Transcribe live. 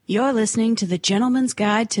You're listening to The Gentleman's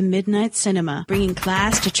Guide to Midnight Cinema, bringing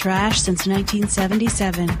class to trash since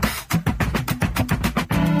 1977.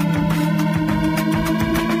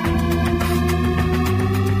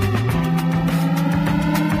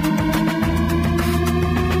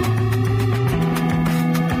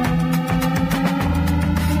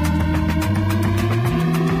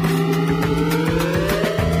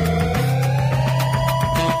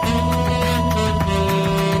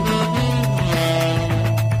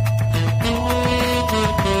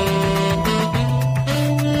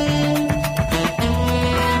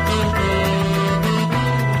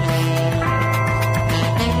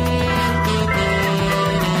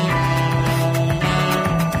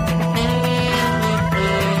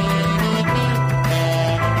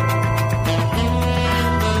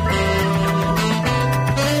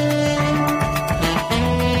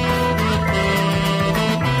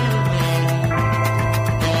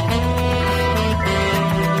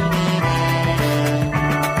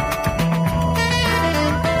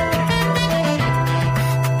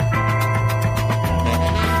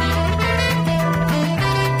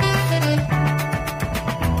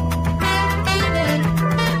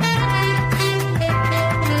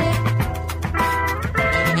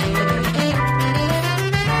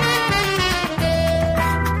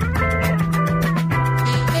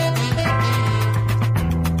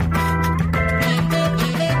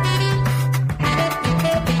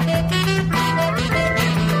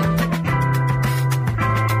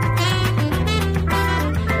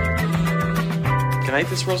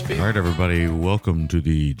 Roast beef? All right, everybody, welcome to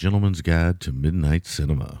the Gentleman's Guide to Midnight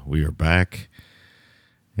Cinema. We are back,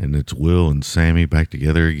 and it's Will and Sammy back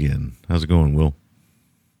together again. How's it going, Will?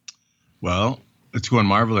 Well, it's going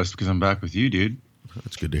marvelous because I'm back with you, dude.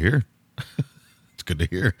 That's good to hear. It's good to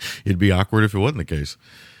hear. It'd be awkward if it wasn't the case.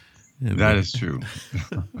 That is true.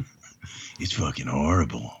 It's fucking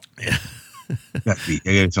horrible. Yeah.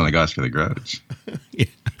 It's on like Oscar the Grouch. Yeah.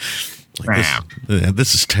 Like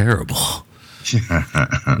this is terrible.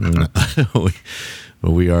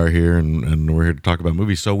 we are here and we're here to talk about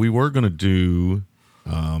movies. So we were going to do,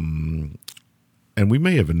 and we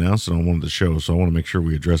may have announced it on one of the shows, so I want to make sure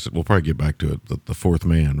we address it. We'll probably get back to it, the Fourth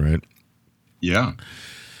Man, right? Yeah.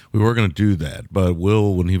 We were going to do that, but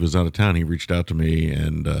Will, when he was out of town, he reached out to me,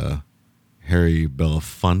 and Harry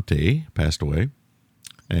Belafonte passed away.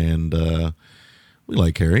 And we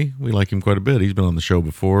like Harry. We like him quite a bit. He's been on the show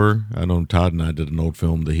before. I know Todd and I did an old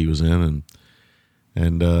film that he was in,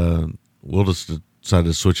 and we'll just decided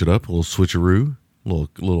to switch it up, a little switcheroo,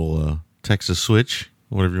 little Texas switch,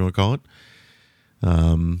 whatever you want to call it.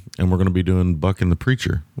 And we're going to be doing Buck and the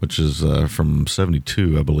Preacher, which is from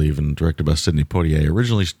 1972, I believe, and directed by Sidney Poitier.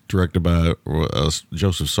 Originally directed by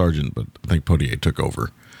Joseph Sargent, but I think Poitier took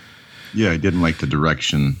over. Yeah, he didn't like the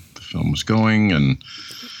direction the film was going, and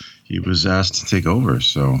he was asked to take over,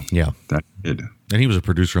 so yeah, that did. And he was a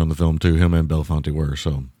producer on the film, too. Him and Belafonte were,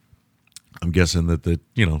 so I'm guessing that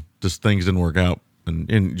just things didn't work out.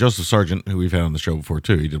 And Joseph Sargent, who we've had on the show before,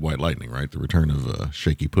 too, he did White Lightning, right? The return of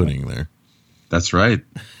Shaky Pudding there. That's right.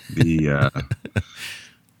 The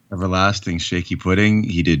everlasting Shaky Pudding.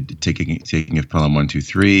 He did Taking of Pelham 1, 2,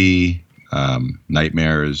 3,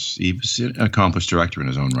 Nightmares. He was an accomplished director in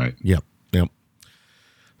his own right. Yep.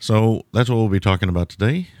 So that's what we'll be talking about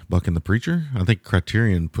today, Buck and the Preacher. I think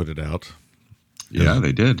Criterion put it out. Yeah,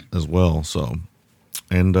 they did. As well, so.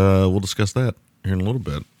 And we'll discuss that here in a little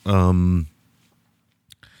bit. I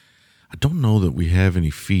don't know that we have any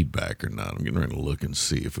feedback or not. I'm getting ready to look and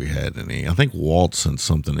see if we had any. I think Walt sent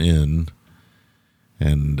something in,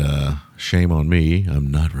 and shame on me, I'm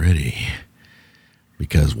not ready.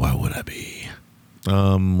 Because why would I be?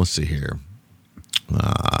 Let's see here.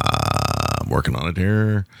 I'm working on it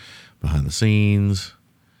here, behind the scenes.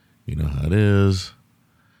 You know how it is.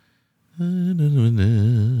 This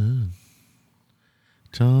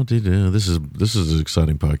is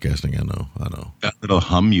exciting podcasting. I know. That little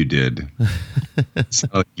hum you did. It's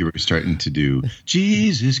like you were starting to do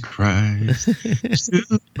Jesus Christ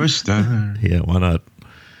Superstar. Yeah, why not?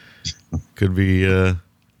 Could be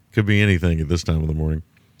anything at this time of the morning.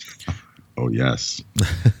 Oh yes.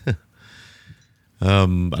 I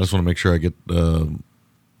just want to make sure I get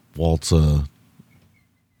Walt's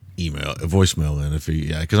voicemail in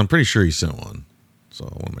because I'm pretty sure he sent one, so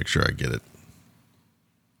I want to make sure I get it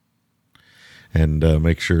and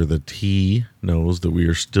make sure that he knows that we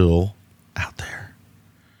are still out there.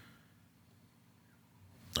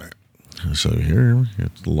 All right, so here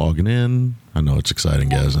it's logging in. I know it's exciting,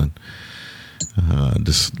 guys. I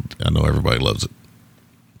know everybody loves it.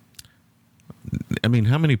 I mean,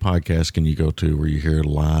 how many podcasts can you go to where you hear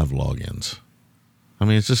live logins? I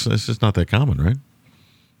mean, it's just not that common, right?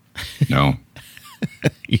 No.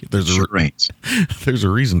 There's Sure ain't. there's a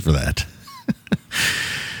reason for that.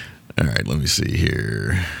 All right, let me see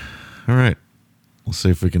here. All right, let's see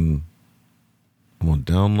if we can. I'm gonna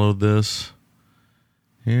download this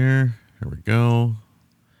here. Here we go.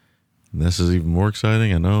 And this is even more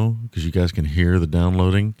exciting, I know, because you guys can hear the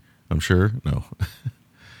downloading. I'm sure. No.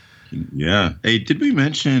 Yeah. Hey, did we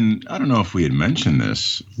mention? I don't know if we had mentioned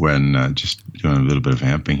this when just doing a little bit of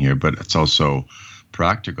amping here, but it's also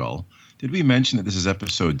practical. Did we mention that this is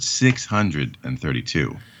episode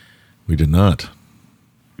 632? We did not.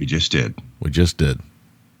 We just did. We just did.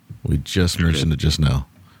 We just mentioned it just now.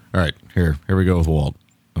 All right, here we go with Walt.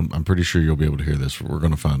 I'm pretty sure you'll be able to hear this. We're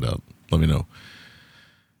going to find out. Let me know.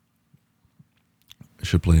 It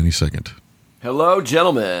should play any second. Hello,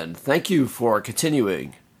 gentlemen. Thank you for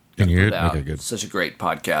continuing. Can you hear it? Out Okay, good. Such a great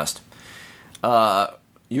podcast.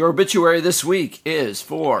 Your obituary this week is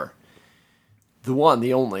for the one,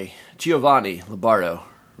 the only, Giovanni Lombardo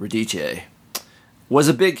Radice. Was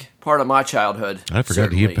a big part of my childhood. I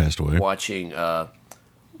forgot he had passed away. Watching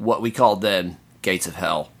what we called then Gates of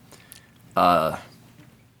Hell.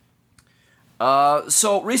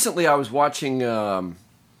 So recently I was watching a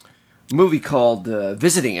movie called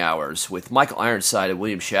Visiting Hours with Michael Ironside and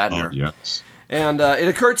William Shatner. Oh, yes. And it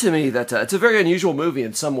occurred to me that it's a very unusual movie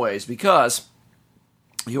in some ways because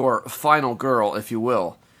your final girl, if you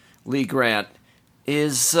will, Lee Grant,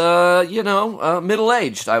 is,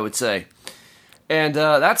 middle-aged, I would say. And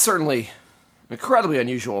that's certainly incredibly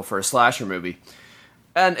unusual for a slasher movie.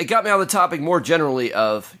 And it got me on the topic more generally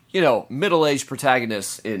of, middle-aged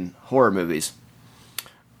protagonists in horror movies.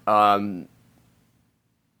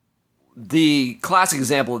 The classic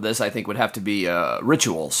example of this, I think, would have to be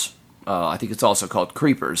Rituals. I think it's also called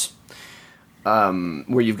Creepers,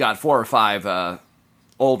 where you've got 4 or 5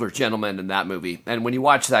 older gentlemen in that movie. And when you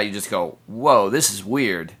watch that, you just go, whoa, this is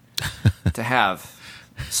weird to have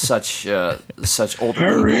such older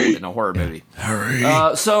people in a horror movie.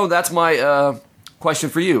 So that's my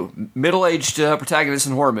question for you. Middle-aged protagonists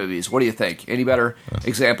in horror movies. What do you think? Any better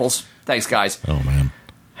examples? Thanks, guys. Oh, man.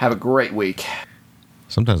 Have a great week.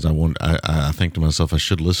 Sometimes I wonder. I think to myself, I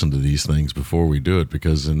should listen to these things before we do it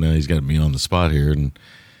because now he's got me on the spot here. And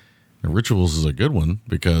Rituals is a good one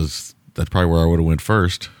because that's probably where I would have went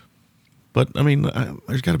first. But I mean,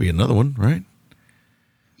 there's got to be another one, right?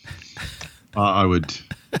 I would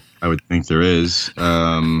think there is.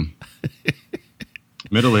 Middle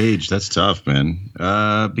age, that's tough, man.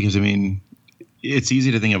 Because I mean, it's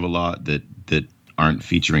easy to think of a lot that aren't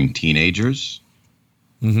featuring teenagers,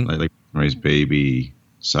 like Rosemary's Baby,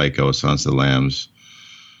 Psycho, Silence of the Lambs.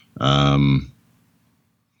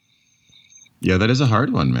 Yeah, that is a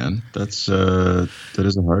hard one, man. That is a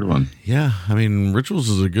hard one. Yeah, I mean, Rituals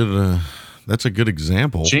is a good. That's a good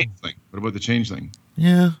example. Changeling. What about the Changeling?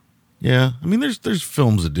 Yeah. I mean, there's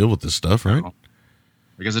films that deal with this stuff, right? I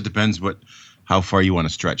guess it depends how far you want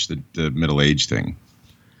to stretch the middle age thing.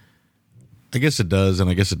 I guess it does, and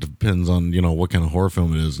I guess it depends on what kind of horror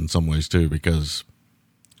film it is in some ways too, because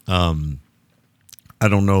I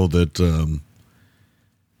don't know that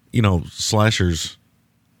slashers.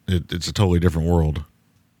 It's a totally different world.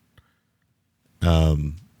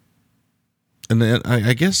 And then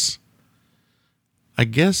I guess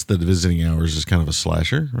that Visiting Hours is kind of a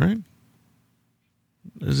slasher, right?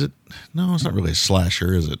 Is it? No, it's not really a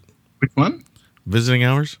slasher, is it? Which one? Visiting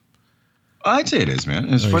Hours? I'd say it is,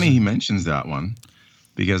 man. It's funny he mentions that one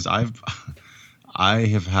because I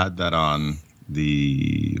have had that on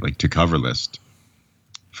the to cover list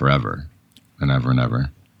forever and ever and ever.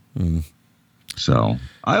 So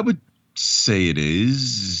I would say it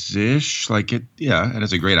is ish. It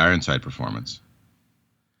has a great Ironside performance.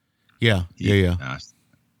 Yeah.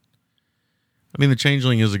 I mean, The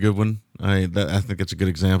Changeling is a good one. I think it's a good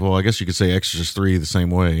example. I guess you could say Exorcist 3 the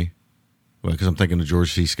same way, because I'm thinking of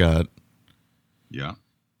George C. Scott. Yeah,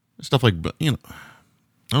 stuff like I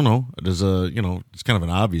don't know. There's it's kind of an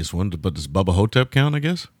obvious one, but does Bubba Hotep count? I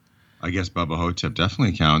guess Bubba Hotep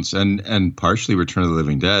definitely counts, and partially Return of the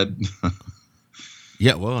Living Dead.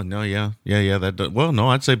 Yeah, well, no, yeah. That does, well, no,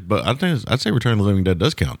 I'd say Return of the Living Dead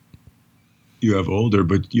does count. You have older,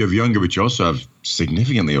 but you have younger, but you also have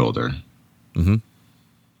significantly older. Mm-hmm.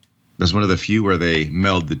 That's one of the few where they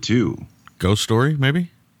meld the two. Ghost Story, maybe.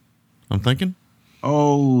 I'm thinking.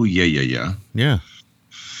 Oh yeah. Yeah.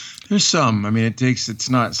 There's some. I mean, it's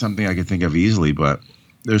not something I could think of easily, but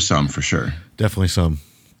there's some for sure. Definitely some.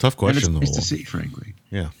 Tough question, and it's though. nice to see, frankly.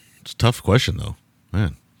 Yeah, it's a tough question, though.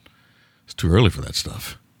 Man, it's too early for that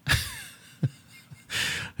stuff.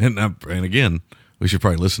 and again, we should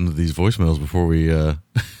probably listen to these voicemails before we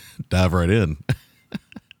dive right in.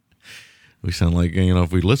 We sound like,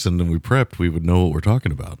 if we listened and we prepped, we would know what we're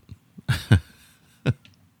talking about.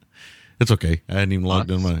 It's okay. I hadn't even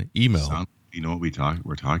logged in my email. You know what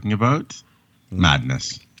we're talking about?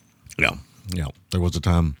 Madness. Yeah. There was a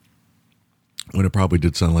time when it probably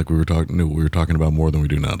did sound like we were talking about more than we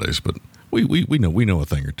do nowadays, but we know a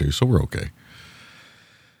thing or two, so we're okay.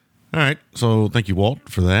 All right. So thank you, Walt,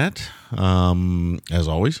 for that. As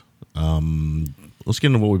always, let's get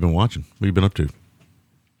into what we've been watching. What have you been up to?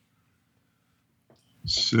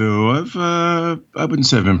 So I wouldn't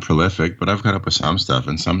say I've been prolific, but I've caught up with some stuff,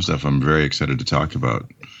 and some stuff I'm very excited to talk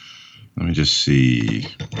about. Let me just see.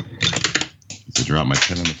 I drop my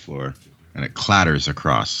pen on the floor, and it clatters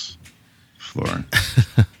across the floor.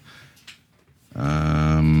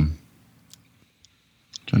 Trying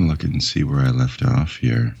to look and see where I left off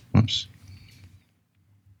here. Whoops.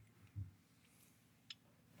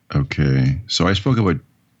 Okay, so I spoke about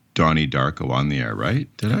Donnie Darko on the air, right?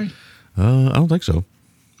 Did I? I don't think so.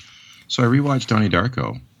 So I rewatched Donnie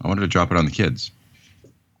Darko. I wanted to drop it on the kids.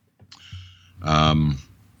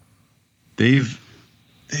 Their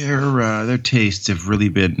tastes have really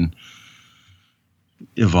been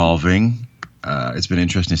evolving. It's been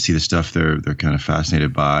interesting to see the stuff they're kind of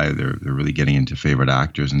fascinated by. They're really getting into favorite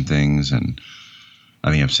actors and things. And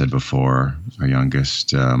I think I've said before, our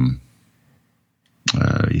youngest,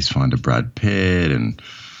 he's fond of Brad Pitt, and a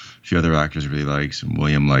few other actors really likes. And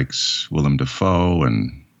William likes Willem Dafoe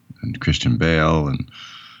and Christian Bale, and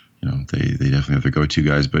they definitely have their go-to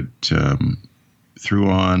guys. But threw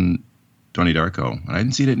on Donnie Darko, and I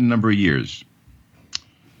hadn't seen it in a number of years,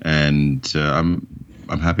 and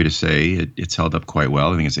I'm happy to say it's held up quite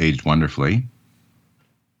well. I think it's aged wonderfully.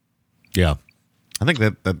 Yeah, I think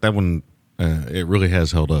that one it really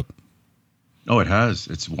has held up. Oh, it has.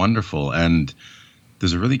 It's wonderful, and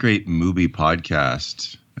there's a really great movie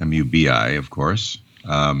podcast, MUBI, of course,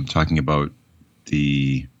 talking about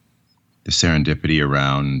the serendipity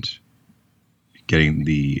around getting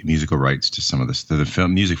the musical rights to some of the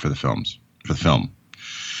film music for the film.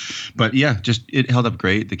 But yeah, just it held up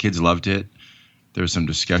great. The kids loved it. There was some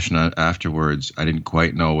discussion afterwards. I didn't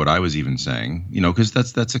quite know what I was even saying, because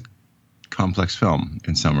that's a complex film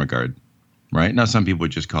in some regard, right? Now, some people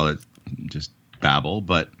would just call it just babble,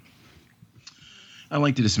 but I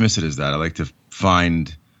like to dismiss it as that. I like to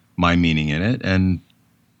find my meaning in it and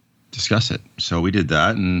discuss it. So we did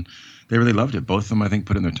that, and they really loved it. Both of them, I think,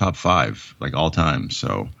 put it in their top 5, like all time.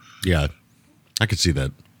 So yeah, I could see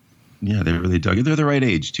that. Yeah, they really dug it. They're the right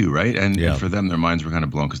age too, right? And for them, their minds were kind of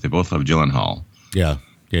blown because they both love Gyllenhaal. Yeah.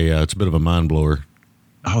 It's a bit of a mind blower.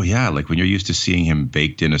 Oh yeah, like when you're used to seeing him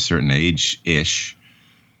baked in a certain age-ish,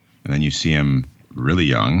 and then you see him really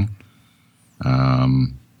young.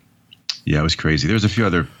 Yeah, it was crazy. There's a few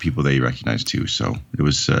other people that you recognize too, so it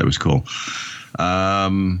was cool.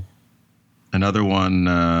 Another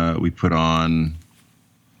one we put on,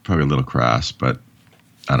 probably a little crass, but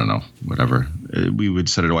I don't know, whatever. We would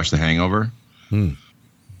decided to watch The Hangover.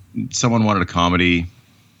 Someone wanted a comedy.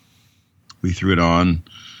 We threw it on.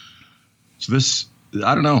 So this,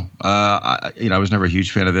 I don't know. I was never a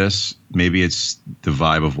huge fan of this. Maybe it's the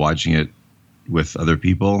vibe of watching it with other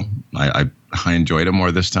people. I enjoyed it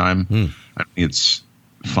more this time. I think it's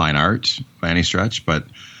fine art by any stretch, but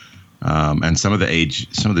and some of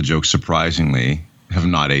the jokes surprisingly have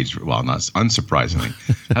not aged well. Not unsurprisingly,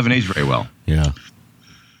 haven't aged very well. Yeah.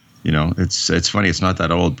 It's funny. It's not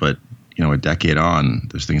that old, but a decade on,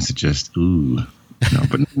 there's things that just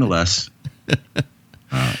but nonetheless,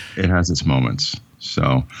 it has its moments.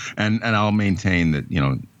 So, and I'll maintain that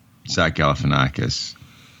Zach Galifianakis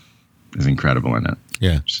is incredible in it.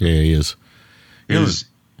 Yeah, so he is.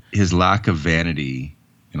 His lack of vanity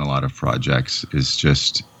in a lot of projects is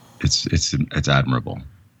just it's admirable.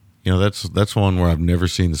 That's one where I've never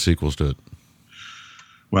seen the sequels to it.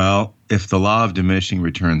 Well, if the law of diminishing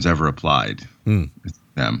returns ever applied, it's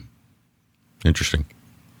them. Interesting.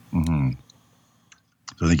 Mm-hmm.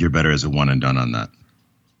 So I think you're better as a one and done on that.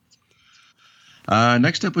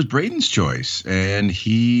 Next up was Braden's choice, and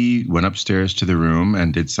he went upstairs to the room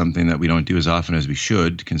and did something that we don't do as often as we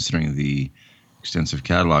should, considering the extensive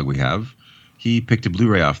catalog we have. He picked a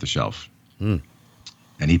Blu-ray off the shelf, and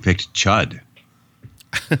he picked Chud.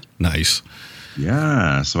 Nice.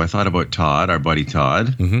 Yeah, so I thought about Todd, our buddy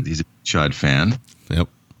Todd. Mm-hmm. He's a Chud fan. Yep.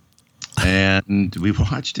 And we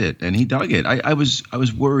watched it, and he dug it. I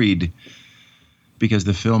was worried because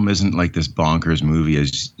the film isn't like this bonkers movie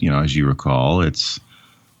as you recall. It's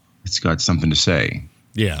got something to say.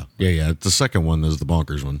 Yeah. The second one is the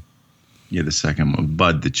bonkers one. Yeah, the second one,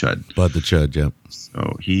 Bud the Chud. Yep.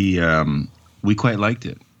 So we quite liked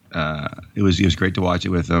it. It was great to watch it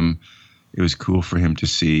with him. It was cool for him to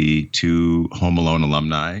see 2 Home Alone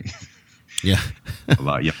alumni, Yeah. a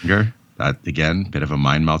lot younger. That, again, bit of a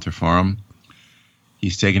mind melter for him.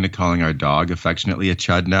 He's taken to calling our dog affectionately a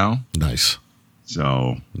chud now. Nice.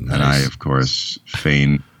 So, Nice. and I, of course,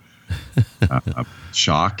 feign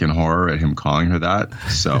shock and horror at him calling her that.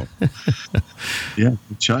 So, yeah,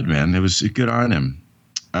 chud, man. It was good on him.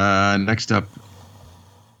 Next up.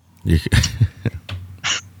 You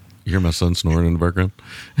hear my son snoring in the background?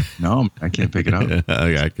 No, I can't pick it up.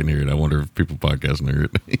 I can hear it. I wonder if people podcasting hear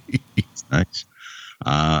it. It's nice.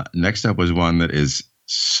 Next up was one that is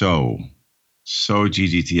so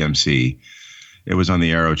GGTMC. It was on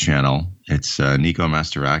the Arrow channel. It's Nico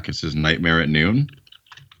Mastorakis' Nightmare at Noon.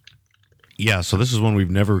 Yeah, so this is one we've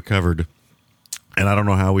never covered, and I don't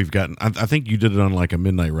know how we've gotten. I think you did it on like a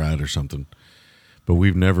midnight ride or something, but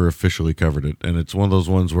we've never officially covered it. And it's one of those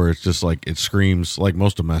ones where it's just like it screams, like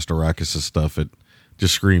most of Mastorakis' stuff. It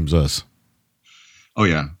just screams us. Oh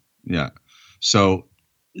yeah. So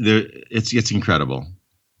it's incredible.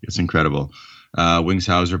 It's incredible. Wings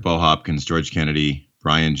Hauser, Bo Hopkins, George Kennedy,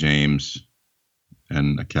 Brian James,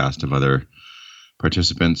 and a cast of other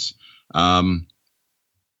participants.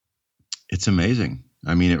 It's amazing.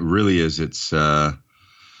 I mean, it really is. It's very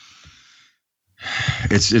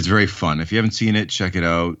fun. If you haven't seen it, check it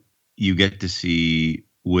out. You get to see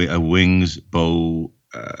a Wings, Bo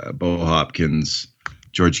Hopkins,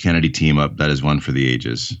 George Kennedy team up. That is one for the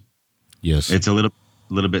ages. Yes, it's a little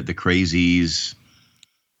bit the crazies.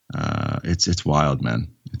 It's wild, man.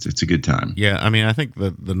 It's a good time. Yeah, I mean, I think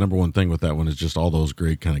the number one thing with that one is just all those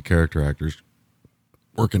great kind of character actors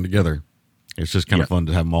working together. It's just kind of fun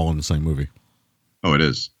to have them all in the same movie. Oh, it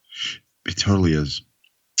is. It totally is.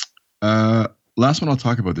 Last one I'll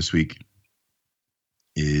talk about this week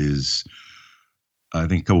is, I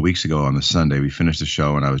think a couple weeks ago on the Sunday, we finished the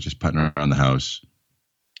show and I was just putting around the house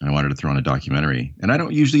and I wanted to throw on a documentary. And I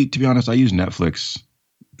don't usually, to be honest, I use Netflix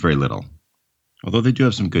very little. Although they do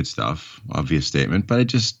have some good stuff, obvious statement. But I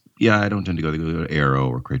don't tend to go to Arrow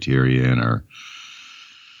or Criterion or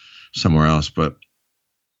somewhere else. But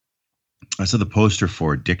I saw the poster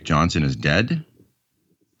for Dick Johnson is Dead.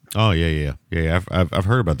 Oh yeah. I've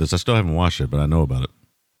heard about this. I still haven't watched it, but I know about it.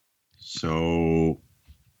 So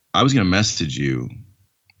I was going to message you.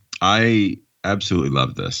 I absolutely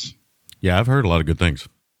love this. Yeah, I've heard a lot of good things.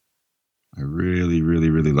 I really, really,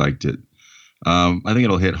 really liked it. I think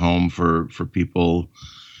it'll hit home for people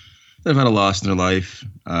that have had a loss in their life.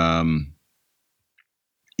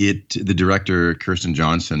 The director, Kirsten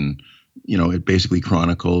Johnson, it basically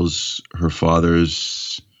chronicles her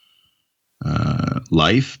father's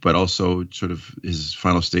life, but also sort of his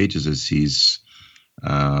final stages as he's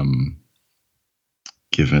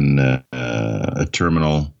given a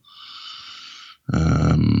terminal.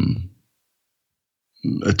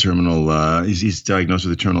 He's diagnosed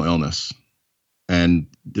with a terminal illness. And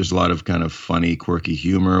there's a lot of kind of funny, quirky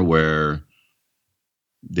humor where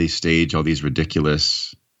they stage all these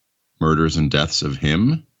ridiculous murders and deaths of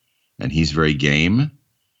him. And he's very game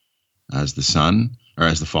as the son or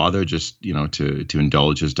as the father, just, to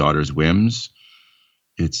indulge his daughter's whims.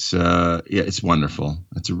 It's wonderful.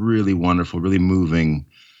 It's a really wonderful, really moving,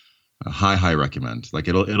 high recommend. Like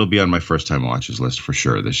it'll be on my first time watches list for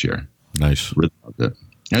sure this year. Nice. Really loved it.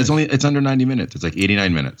 And it's under 90 minutes. It's like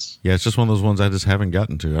 89 minutes. Yeah, it's just one of those ones I just haven't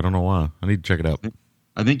gotten to. I don't know why. I need to check it out.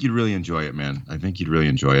 I think you'd really enjoy it, man. I think you'd really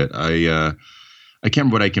enjoy it. I can't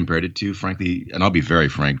remember what I compared it to, frankly, and I'll be very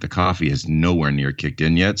frank. The coffee has nowhere near kicked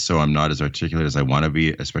in yet, so I'm not as articulate as I want to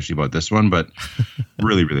be, especially about this one, but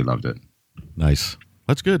really, really loved it. Nice.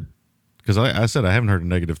 That's good. Because I said I haven't heard a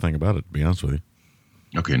negative thing about it, to be honest with you.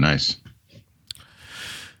 Okay, nice.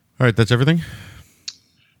 All right, that's everything?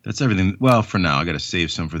 That's everything. Well, for now, I got to save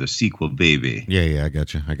some for the sequel, baby. Yeah, I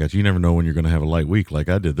got you. You never know when you're going to have a light week like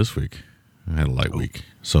I did this week. I had a light week.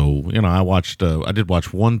 So, I did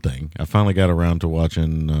watch one thing. I finally got around to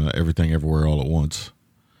watching Everything Everywhere All at Once.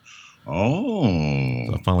 Oh.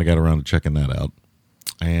 So I finally got around to checking that out.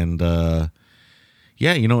 And,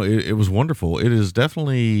 it was wonderful. It is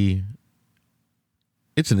definitely,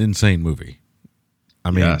 it's an insane movie. I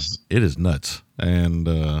mean, yes. It is nuts. And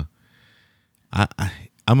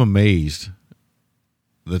I'm amazed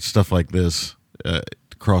that stuff like this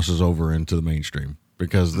crosses over into the mainstream,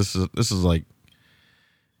 because this is like,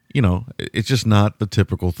 it's just not the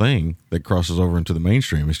typical thing that crosses over into the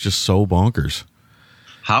mainstream. It's just so bonkers.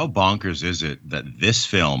 How bonkers is it that this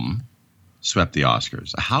film swept the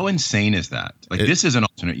Oscars? How insane is that? This is an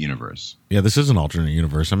alternate universe. Yeah, this is an alternate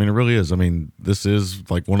universe. I mean, it really is. I mean, this is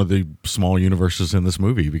like one of the small universes in this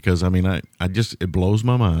movie, because, I mean, it blows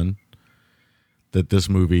my mind that this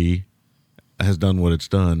movie has done what it's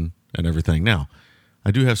done and everything. Now,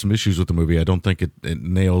 I do have some issues with the movie. I don't think it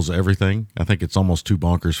nails everything. I think it's almost too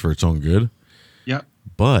bonkers for its own good. Yeah.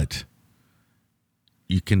 But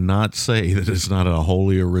you cannot say that it's not a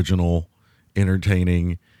wholly original,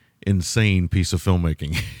 entertaining, insane piece of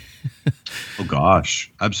filmmaking. Oh,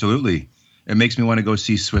 gosh. Absolutely. It makes me want to go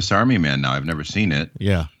see Swiss Army Man now. I've never seen it.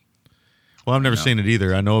 Yeah. Well, I've never seen it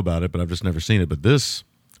either. I know about it, but I've just never seen it. But this,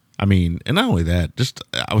 I mean, and not only that, just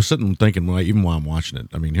I was sitting thinking, well, even while I'm watching it,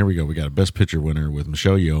 I mean, here we go. We got a Best Picture winner with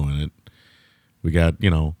Michelle Yeoh in it. We got,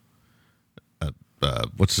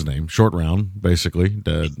 what's his name? Short Round, basically.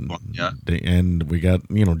 Yeah. And we got,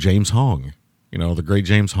 James Hong, the great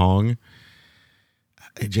James Hong.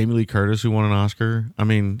 Jamie Lee Curtis, who won an Oscar. I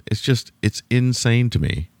mean, it's insane to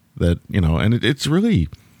me that, and it's really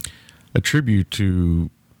a tribute to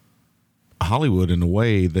Hollywood in a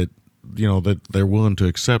way that, that they're willing to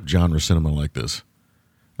accept genre cinema like this.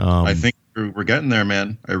 I think we're getting there,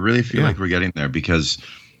 man. I really feel like we're getting there because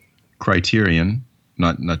Criterion,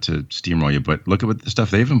 not to steamroll you, but look at what the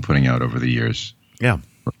stuff they've been putting out over the years. Yeah.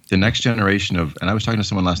 The next generation of, and I was talking to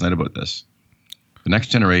someone last night about this, the next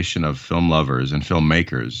generation of film lovers and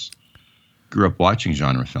filmmakers grew up watching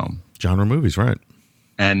genre film. Genre movies, right.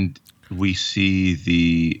 And we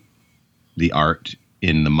see the art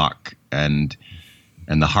in the muck and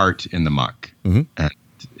the heart in the muck. Mm-hmm. And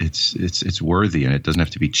it's worthy, and it doesn't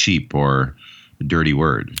have to be cheap or a dirty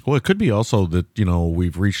word. Well, it could be also that,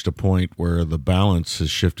 we've reached a point where the balance has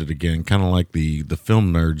shifted again, kind of like the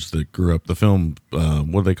film nerds that grew up, the film,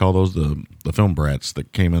 what do they call those? The film brats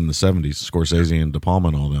that came in the 70s, Scorsese and De Palma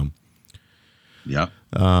and all them. Yeah.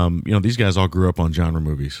 These guys all grew up on genre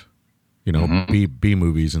movies, B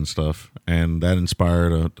movies and stuff, and that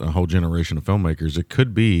inspired a whole generation of filmmakers. It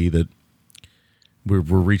could be that we're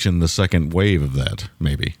reaching the second wave of that,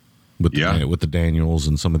 maybe. With the Daniels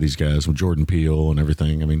and some of these guys, with Jordan Peele and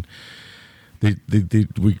everything. I mean,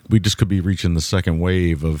 we just could be reaching the second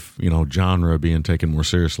wave of genre being taken more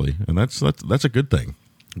seriously, and that's a good thing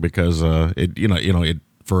because it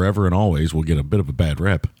forever and always will get a bit of a bad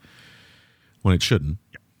rep when it shouldn't,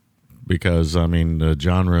 because I mean the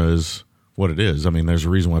genre is what it is. I mean, there's a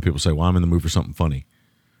reason why people say, "Well, I'm in the mood for something funny,"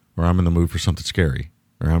 or "I'm in the mood for something scary,"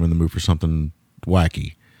 or "I'm in the mood for something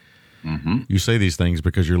wacky." Mm-hmm. You say these things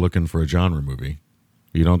because you're looking for a genre movie.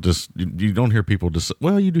 You don't you don't hear people just,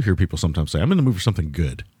 well, you do hear people sometimes say, I'm in the mood for something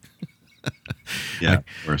good. Yeah, of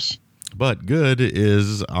course. But good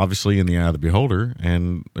is obviously in the eye of the beholder,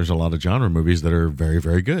 and there's a lot of genre movies that are very,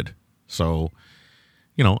 very good. So,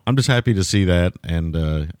 I'm just happy to see that, and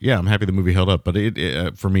I'm happy the movie held up, but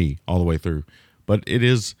it for me, all the way through. But it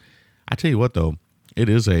is, I tell you what, though,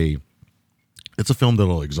 it's a film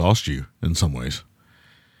that'll exhaust you in some ways.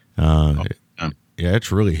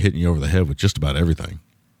 It's really hitting you over the head with just about everything,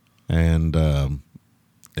 and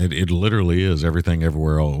it literally is everything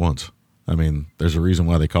everywhere all at once. I mean, there's a reason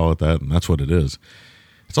why they call it that, and that's what it is.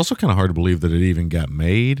 It's also kind of hard to believe that it even got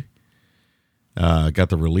made, got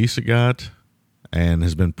the release it got, and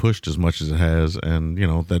has been pushed as much as it has, and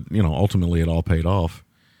ultimately it all paid off.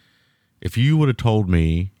 If you would have told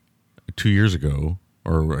me 2 years ago,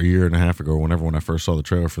 or a year and a half ago, when I first saw the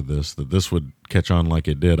trailer for this, that this would catch on like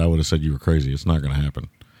it did, I would have said you were crazy. It's not going to happen.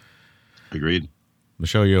 Agreed.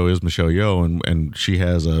 Michelle Yeoh is Michelle Yeoh, and she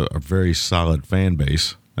has a very solid fan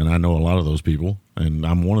base, and I know a lot of those people, and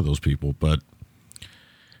I'm one of those people, but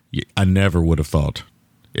I never would have thought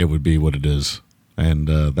it would be what it is, and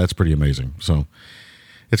that's pretty amazing. So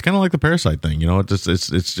it's kind of like the Parasite thing,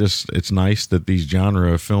 it's nice that these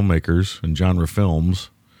genre filmmakers and genre films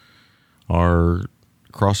are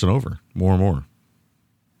crossing over more and more,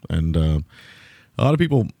 and a lot of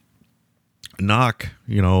people knock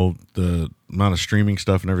the amount of streaming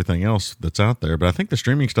stuff and everything else that's out there, but I think the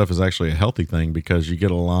streaming stuff is actually a healthy thing because you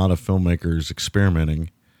get a lot of filmmakers experimenting.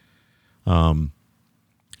 I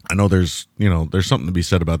know there's something to be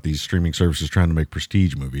said about these streaming services trying to make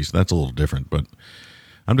prestige movies. That's a little different, but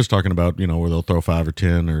I'm just talking about where they'll throw $5 or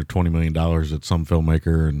 $10 or $20 million at some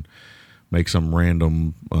filmmaker and make some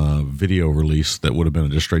random video release that would have been a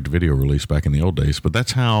just straight to video release back in the old days. But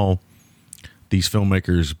that's how these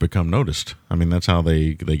filmmakers become noticed. I mean, that's how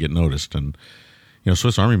they get noticed. And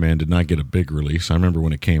Swiss Army Man did not get a big release. I remember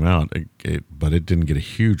when it came out, but it didn't get a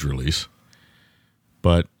huge release.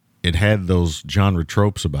 But it had those genre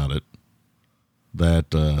tropes about it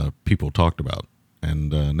that people talked about.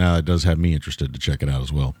 And now it does have me interested to check it out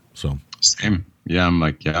as well. So same. Yeah,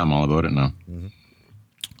 I'm all about it now. Mm-hmm.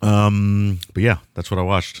 But yeah, that's what I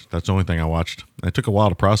watched. That's the only thing I watched. It took a while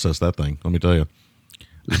to process that thing, let me tell you.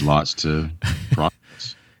 There's lots to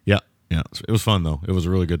process. Yeah. It was fun though. It was a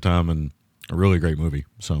really good time and a really great movie.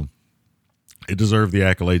 So it deserved the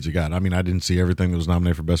accolades it got. I mean, I didn't see everything that was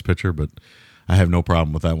nominated for Best Picture, but I have no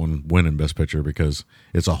problem with that one winning Best Picture because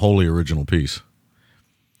it's a wholly original piece.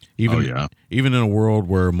 Even in a world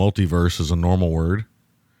where multiverse is a normal word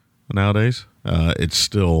nowadays, it's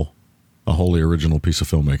still a wholly original piece of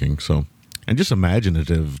filmmaking. So, and just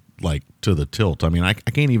imaginative, like to the tilt. I mean, I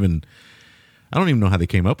don't even know how they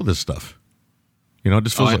came up with this stuff. It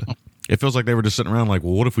just feels like they were just sitting around like,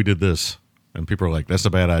 well, what if we did this? And people are like, that's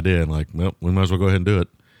a bad idea. And like, well, we might as well go ahead and do it.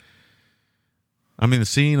 I mean, the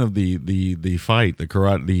scene of the fight, the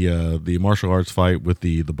karate, the martial arts fight with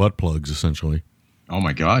the butt plugs, essentially. Oh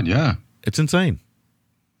my God! Yeah, it's insane.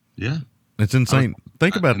 Yeah, it's insane.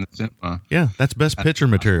 Think about it. Yeah, that's Best Picture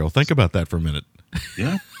material. Think about that for a minute.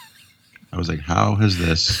 Yeah, I was like, how has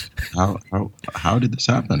this? How did this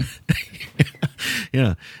happen?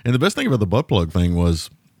 Yeah, and the best thing about the butt plug thing was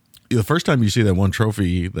the first time you see that one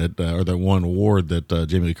trophy or that one award that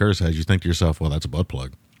Jamie Lee Curtis has, you think to yourself, well, that's a butt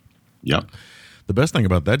plug. Yep. The best thing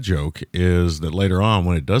about that joke is that later on,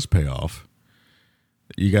 when it does pay off,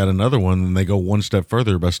 you got another one, and they go one step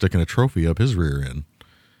further by sticking a trophy up his rear end,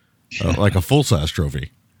 like a full-size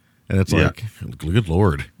trophy. And it's like, good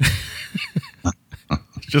Lord.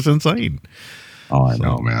 It's just insane. Oh, I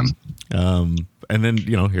know, man. And then,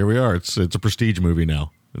 here we are. It's a prestige movie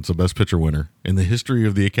now. It's a Best Picture winner. In the history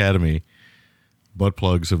of the Academy, butt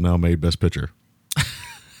plugs have now made Best Picture.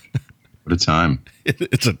 What a time.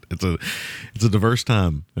 It's a diverse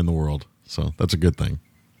time in the world. So that's a good thing.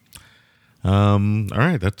 All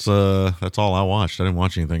right, that's all I watched. I didn't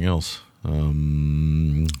watch anything else. I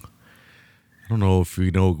don't know if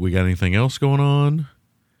we got anything else going on.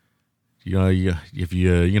 If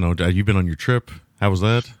you've been on your trip, how was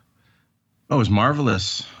that? Oh, it was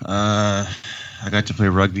marvelous. I got to play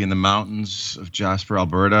rugby in the mountains of Jasper,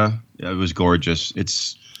 Alberta. It was gorgeous.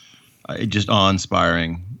 It's just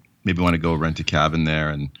awe-inspiring. Maybe want to go rent a cabin there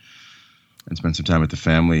and spend some time with the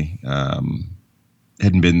family.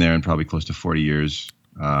 Hadn't been there in probably close to 40 years.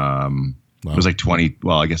 Wow. It was like 20.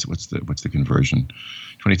 Well, I guess what's the conversion?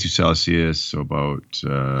 22 Celsius, so about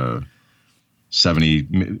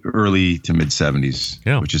 70, early to mid 70s.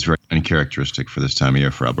 Yeah, which is very uncharacteristic for this time of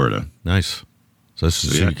year for Alberta. Nice. So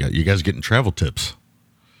you guys getting travel tips?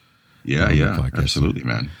 Yeah, absolutely,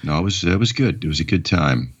 man. No, it was good. It was a good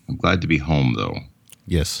time. I'm glad to be home, though.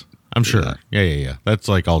 Yes, I'm sure. Yeah. That's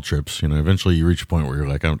like all trips. Eventually you reach a point where you're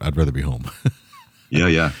like, I'd rather be home.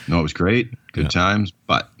 Yeah. No, it was great. Good times,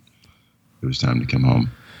 but it was time to come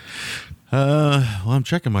home. Well, I'm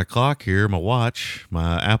checking my clock here, my watch,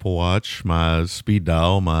 my Apple Watch, my speed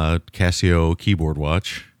dial, my Casio keyboard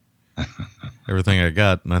watch, everything I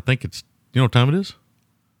got, and I think it's, what time it is?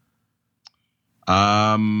 What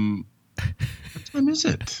time is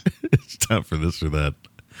it? It's time for this or that.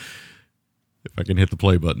 If I can hit the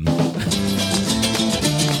play button.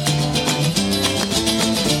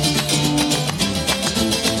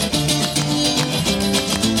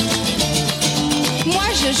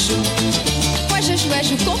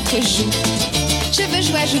 Je joue contre joue. Je veux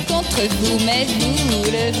jouer à joue contre vous, mais vous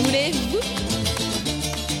le voulez-vous?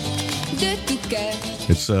 De tout cœur.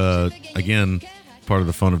 It's again, part of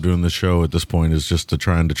the fun of doing this show at this point is just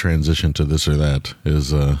trying to transition to this or that.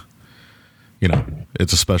 Is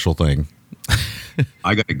it's a special thing.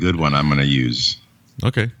 I got a good one I'm going to use.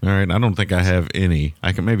 Okay, all right. I don't think I have any.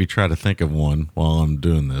 I can maybe try to think of one while I'm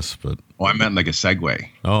doing this, but I meant like a segue.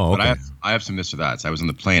 Oh, okay. But I have some this or that. So I was on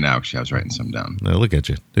the plane. Actually, I was writing some down. No, look at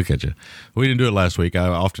you. We didn't do it last week. I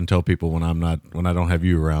often tell people when I don't have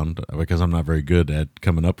you around because I'm not very good at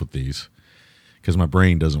coming up with these because my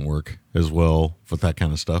brain doesn't work as well with that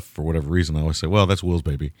kind of stuff for whatever reason. I always say, well, that's Will's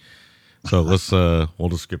baby. So we'll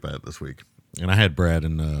just skip that this week. And I had Brad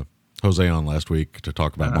and Jose on last week to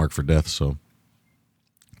talk about Mark for Death. So.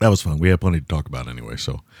 That was fun. We had plenty to talk about anyway.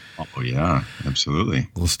 So, oh yeah, absolutely.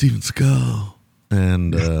 Well, Steven Seagal,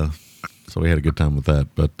 and so we had a good time with that.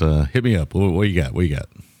 But hit me up. What you got?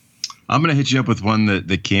 I'm going to hit you up with one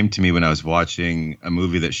that came to me when I was watching a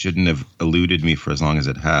movie that shouldn't have eluded me for as long as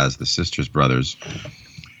it has. The Sisters Brothers,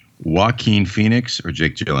 Joaquin Phoenix or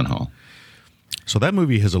Jake Gyllenhaal. So that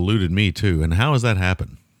movie has eluded me too. And how has that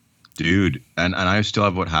happened? Dude, and I still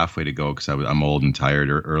have about halfway to go because I'm old and tired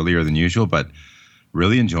earlier than usual, but.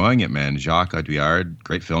 Really enjoying it, man. Jacques Audiard,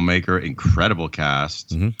 great filmmaker, incredible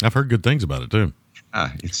cast. Mm-hmm. I've heard good things about it, too.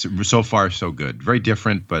 It's so far so good. Very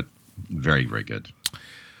different, but very, very good.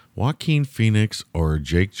 Joaquin Phoenix or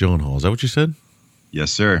Jake Gyllenhaal. Is that what you said?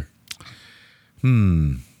 Yes, sir.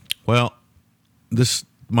 Well, this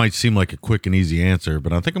might seem like a quick and easy answer,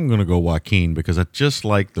 but I think I'm going to go Joaquin because I just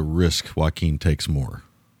like the risk Joaquin takes more.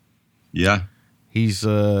 Yeah. He's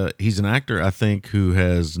an actor, I think, who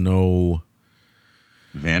has no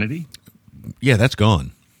Vanity? Yeah, that's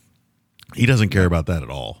gone. He doesn't care about that at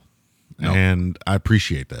all. No. And I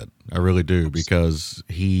appreciate that. I really do, because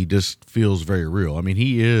he just feels very real. I mean,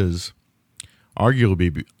 he is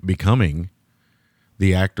arguably becoming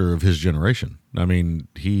the actor of his generation. I mean,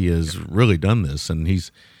 he has really done this, and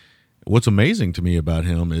what's amazing to me about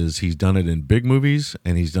him is he's done it in big movies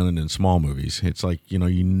and he's done it in small movies. It's like, you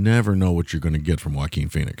never know what you're going to get from Joaquin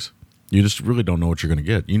Phoenix. You just really don't know what you're going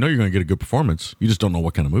to get. You know you're going to get a good performance. You just don't know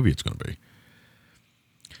what kind of movie it's going to be.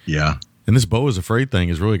 Yeah. And this Beau is Afraid thing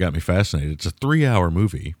has really got me fascinated. It's a 3-hour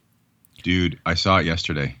movie. Dude, I saw it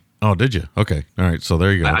yesterday. Oh, did you? Okay. All right. So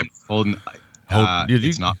there you go. I'm holding.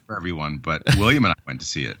 It's not for everyone, but William and I went to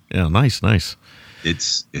see it. Yeah, nice.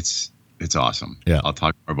 It's awesome. Yeah. I'll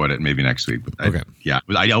talk more about it maybe next week. But Okay.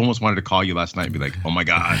 I almost wanted to call you last night and be like, oh my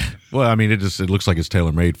God. Well, I mean, it looks like it's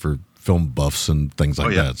tailor-made for film buffs and things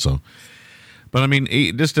like that. So, but I mean,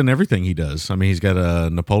 just in everything he does. I mean, he's got a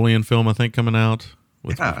Napoleon film, I think, coming out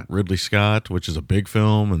with Ridley Scott, which is a big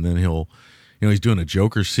film. And then he's doing a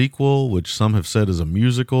Joker sequel, which some have said is a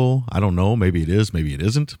musical. I don't know. Maybe it is, maybe it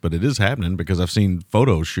isn't, but it is happening because I've seen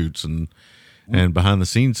photo shoots and behind the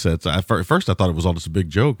scenes sets. At first I thought it was all just a big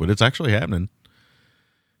joke, but it's actually happening.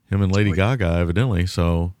 Him and Lady Gaga, evidently.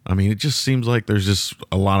 So, I mean, it just seems like there's just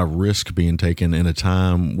a lot of risk being taken in a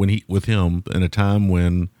time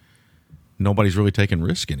when nobody's really taking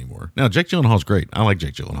risk anymore. Now, Jake Gyllenhaal's great. I like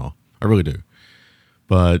Jake Gyllenhaal. I really do.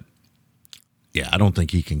 But yeah, I don't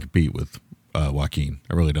think he can compete with Joaquin.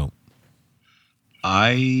 I really don't.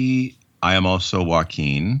 I am also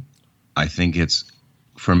Joaquin. I think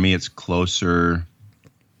for me, it's closer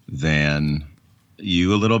than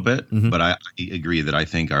you a little bit, but I agree that I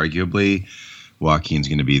think arguably Joaquin's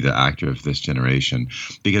going to be the actor of this generation,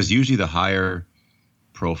 because usually the higher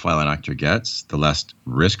profile an actor gets, the less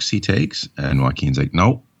risks he takes. And Joaquin's like,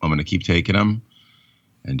 no, I'm going to keep taking them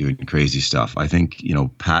and doing crazy stuff. I think,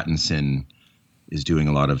 Pattinson is doing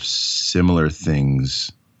a lot of similar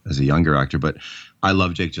things as a younger actor, but I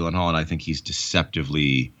love Jake Gyllenhaal, and I think he's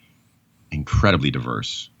deceptively incredibly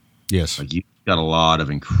diverse. Yes. Like, you've got a lot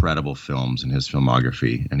of incredible films in his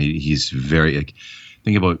filmography, and he's very,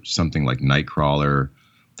 think about something like Nightcrawler,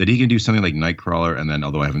 that he can do something like Nightcrawler, and then,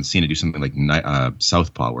 although I haven't seen it, do something like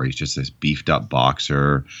Southpaw, where he's just this beefed up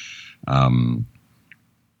boxer.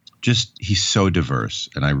 He's so diverse,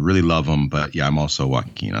 and I really love him, but yeah, I'm also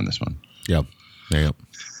Joaquin on this one. Yep.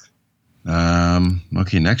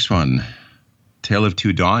 Okay, next one. Tale of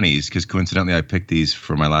Two Donnies, because coincidentally I picked these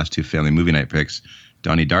for my last two family movie night picks.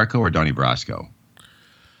 Donnie Darko or Donnie Brasco?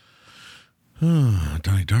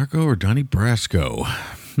 Donnie Darko or Donnie Brasco?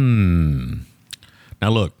 Now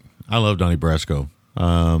look, I love Donnie Brasco.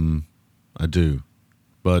 I do.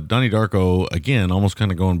 But Donnie Darko, again, almost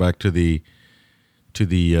kind of going back to the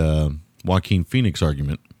Joaquin Phoenix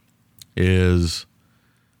argument, is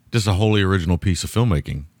just a wholly original piece of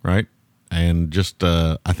filmmaking, right? And just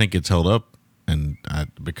I think it's held up, and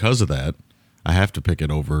because of that, I have to pick it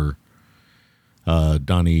over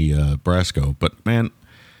Donnie Brasco. But man,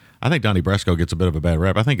 I think Donnie Brasco gets a bit of a bad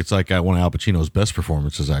rap. I think it's like one of Al Pacino's best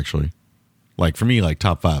performances, actually. Like, for me, like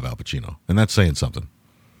top 5 Al Pacino, and that's saying something.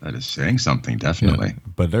 That is saying something, definitely.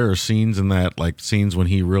 Yeah. But there are scenes in that, like scenes when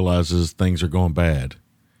he realizes things are going bad,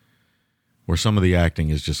 where some of the acting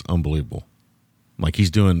is just unbelievable. Like,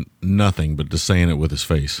 he's doing nothing but just saying it with his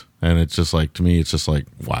face. And it's just like, to me, it's just like,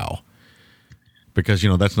 wow. Because,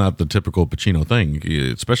 that's not the typical Pacino thing,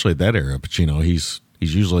 especially at that era. Pacino, he's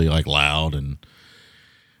usually like loud and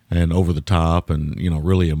over the top and,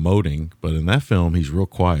 really emoting. But in that film, he's real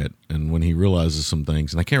quiet. And when he realizes some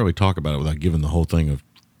things, and I can't really talk about it without giving the whole thing of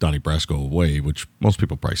Donnie Brasco away, which most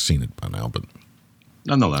people probably seen it by now, but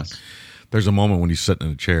nonetheless, there's a moment when he's sitting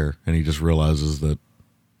in a chair and he just realizes that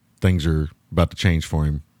things are about to change for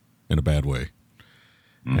him in a bad way.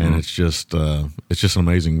 And it's just an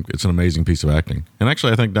amazing piece of acting. And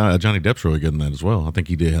actually, I think Johnny Depp's really good in that as well. I think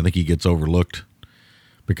he did. I think he gets overlooked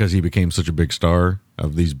because he became such a big star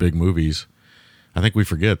of these big movies. I think we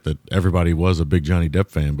forget that everybody was a big Johnny Depp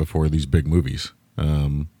fan before these big movies.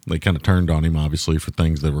 They kind of turned on him, obviously, for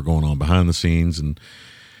things that were going on behind the scenes and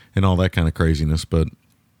all that kind of craziness. But,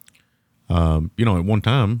 at one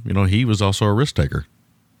time, he was also a risk taker.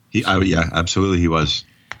 Yeah, absolutely he was.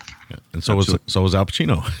 Yeah. And so was Al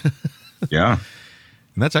Pacino. Yeah.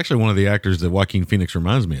 And that's actually one of the actors that Joaquin Phoenix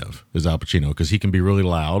reminds me of, is Al Pacino, because he can be really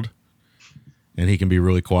loud and he can be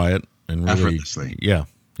really quiet and really effortlessly. Yeah,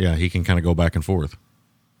 he can kind of go back and forth.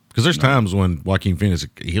 Because there's times when Joaquin Phoenix,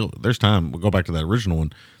 we'll go back to that original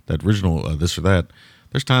one, this or that.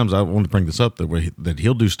 There's times, I want to bring this up, that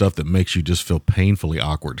he'll do stuff that makes you just feel painfully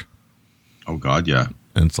awkward. Oh God, yeah.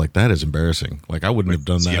 And it's like, that is embarrassing. Like, I wouldn't have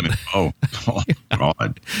done that. Oh,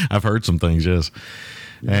 God. I've heard some things, yes.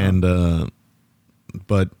 Yeah. And,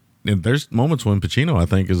 but there's moments when Pacino, I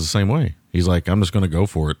think, is the same way. He's like, I'm just going to go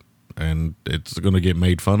for it. And it's going to get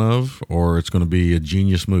made fun of, or it's going to be a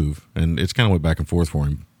genius move. And it's kind of went back and forth for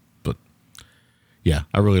him. But, yeah,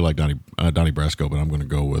 I really like Donnie Brasco, but I'm going to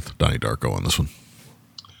go with Donnie Darko on this one.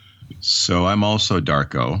 So I'm also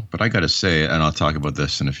Darko, but I got to say, and I'll talk about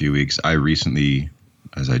this in a few weeks, I recently,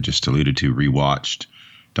 as I just alluded to, rewatched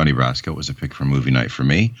Donnie Brasco. It was a pick for movie night for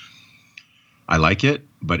me. I like it,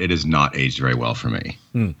 but it has not aged very well for me.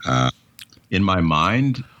 In my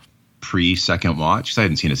mind, pre-second watch, because I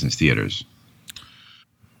hadn't seen it since theaters,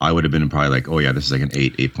 I would have been probably like, oh yeah, this is like an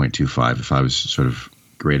 8.25 if I was sort of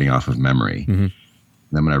grading off of memory. Mm-hmm.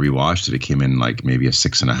 Then when I rewatched it, it came in like maybe a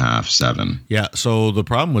 6.5, 7. Yeah, so the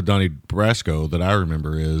problem with Donnie Brasco that I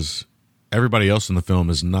remember is everybody else in the film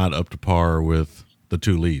is not up to par with the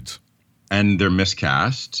two leads. And they're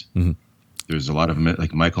miscast. Mm-hmm. There's a lot of,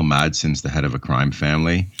 like, Michael Madsen's the head of a crime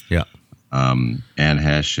family. Yeah. Anne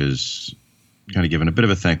Hesh is kind of given a bit of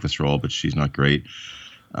a thankless role, but she's not great.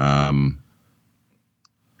 And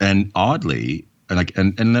oddly,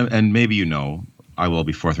 and maybe you know, I will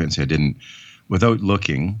be forthright and say I didn't. Without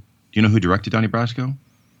looking, do you know who directed Donnie Brasco?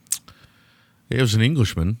 It was an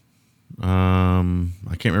Englishman. I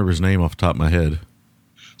can't remember his name off the top of my head.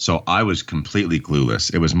 So I was completely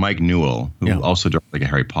clueless. It was Mike Newell, who also directed like a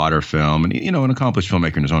Harry Potter film, and an accomplished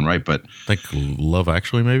filmmaker in his own right. But I think Love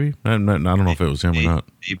Actually, maybe. I don't know if it was him or not.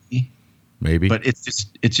 Maybe. But it's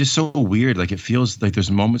just so weird. Like, it feels like there's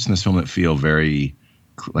moments in this film that feel very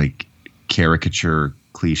like caricature,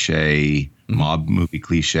 cliche, mob movie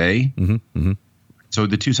cliche. Mm-hmm. Mm-hmm. So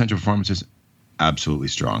the two central performances, absolutely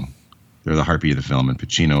strong. They're the heartbeat of the film, and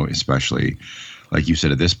Pacino especially. Like you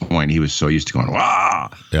said, at this point, he was so used to going, wah!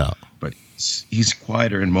 Yeah. But he's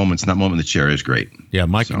quieter in moments, and that moment in the chair is great. Yeah,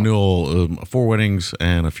 Mike Newell, 4 Weddings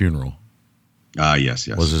and a Funeral. Yes.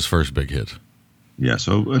 Was his first big hit. Yeah,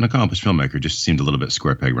 so an accomplished filmmaker, just seemed a little bit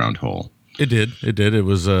square peg, round hole. It did. It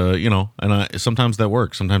was, and sometimes that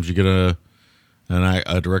works. Sometimes you get a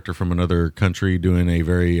director from another country doing a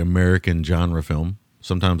very American genre film.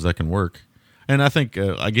 Sometimes that can work. And I think,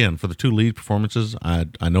 again, for the 2 lead performances,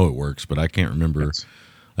 I know it works, but I can't remember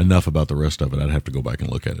enough about the rest of it. I'd have to go back and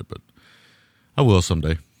look at it, but I will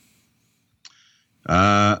someday.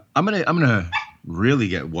 I'm gonna really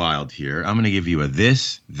get wild here. I'm gonna give you a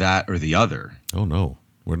this, that, or the other. Oh no!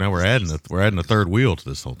 We're adding a third wheel to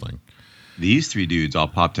this whole thing. These 3 dudes all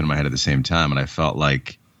popped into my head at the same time, and I felt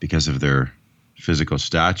like because of their physical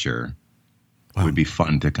stature, it would be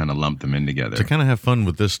fun to kind of lump them in together. To kind of have fun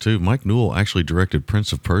with this, too. Mike Newell actually directed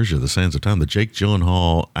Prince of Persia, The Sands of Time, the Jake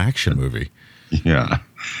Gyllenhaal action movie. Yeah.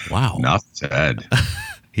 Wow. Enough said.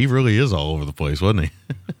 He really is all over the place, wasn't he?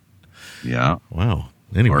 Yeah. Wow.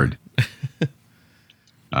 Anyway.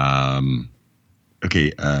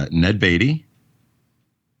 Okay, Ned Beatty,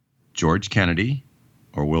 George Kennedy,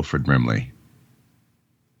 or Wilfred Brimley?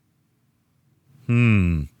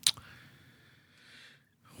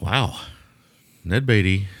 Wow. Ned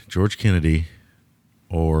Beatty, George Kennedy,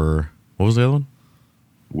 or what was the other one?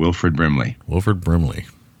 Wilfred Brimley. Wilfred Brimley.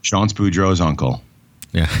 Chance Boudreau's uncle.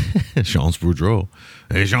 Yeah, Chance Boudreau.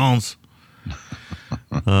 Hey, Chance.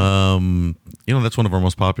 That's one of our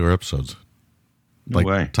most popular episodes. No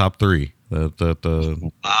way. Top 3.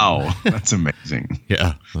 Wow, that's amazing.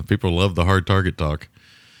 Yeah, people love the hard target talk.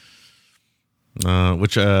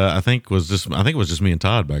 Which I think it was just me and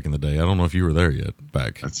Todd back in the day. I don't know if you were there yet.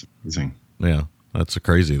 That's amazing. Yeah, that's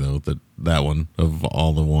crazy though. That one of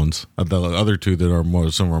all the ones. The other 2 that are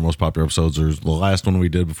some of our most popular episodes are the last one we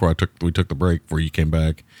did before we took the break, before you came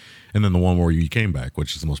back, and then the one where you came back,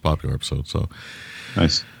 which is the most popular episode. So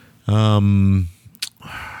nice. I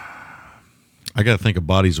got to think of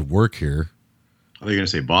bodies of work here. I thought you were going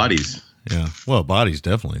to say bodies. Yeah, well, bodies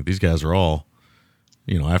definitely. These guys are all,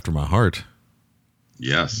 after my heart.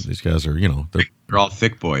 Yes, these guys are, they're all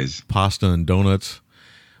thick boys. Pasta and donuts.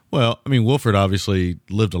 Well, I mean, Wilfred obviously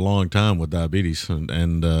lived a long time with diabetes,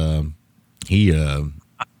 and he.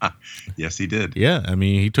 Yes, he did. Yeah, I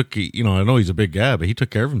mean, he took. I know he's a big guy, but he took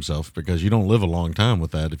care of himself, because you don't live a long time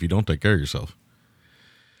with that if you don't take care of yourself.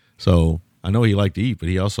 So I know he liked to eat, but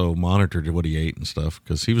he also monitored what he ate and stuff,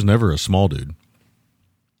 because he was never a small dude.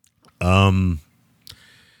 Man,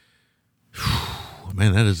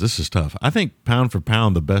 this is tough. I think pound for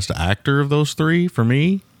pound, the best actor of those 3 for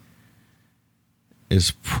me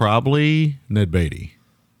is probably Ned Beatty,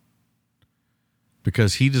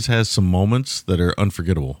 because he just has some moments that are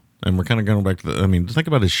unforgettable. And we're kind of going back to think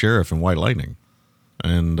about his sheriff in White Lightning,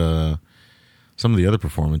 and some of the other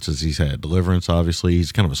performances he's had. Deliverance, obviously,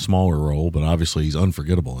 he's kind of a smaller role, but obviously he's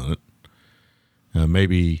unforgettable in it.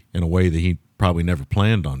 Maybe in a way that he probably never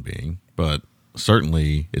planned on being, but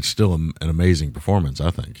certainly it's still an amazing performance, I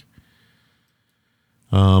think.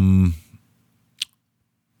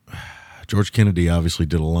 George Kennedy obviously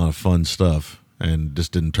did a lot of fun stuff and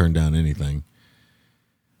just didn't turn down anything.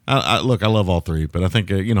 Look, I love all three, but I think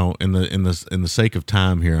in the sake of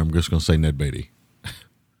time here, I'm just going to say Ned Beatty,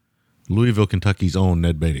 Louisville, Kentucky's own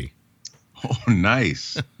Ned Beatty. Oh,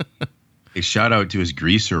 nice! A shout out to his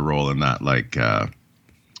greaser role in that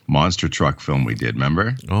monster truck film we did.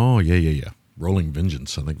 Remember? Oh yeah. Rolling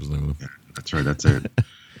Vengeance, I think was the name of it. Yeah, that's right. That's it.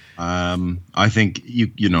 I think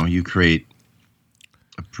you create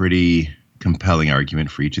a pretty compelling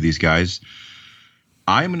argument for each of these guys.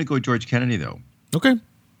 I'm going to go George Kennedy though. Okay.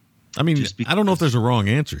 I mean, I don't know if there's a wrong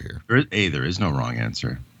answer here. There is no wrong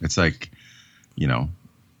answer. It's like,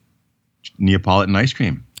 Neapolitan ice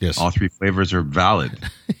cream. Yes. All three flavors are valid.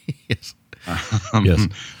 Yes. Yes.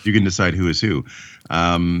 You can decide who is who.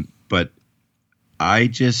 But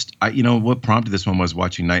what prompted this one was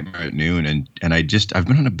watching Nightmare at Noon. And I've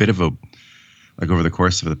been on a bit of a, over the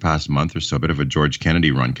course of the past month or so, a bit of a George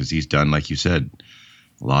Kennedy run. Cause he's done, like you said,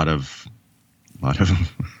 a lot of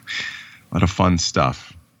fun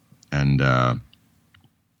stuff. And, I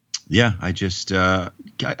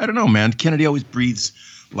don't know, man. Kennedy always breathes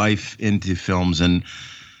life into films. And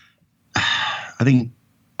I think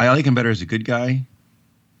I like him better as a good guy.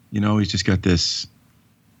 He's just got this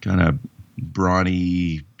kind of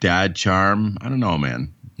brawny dad charm. I don't know,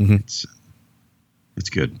 man. Mm-hmm. It's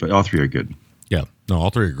good, but all three are good. Yeah. No,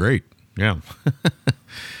 all three are great. Yeah.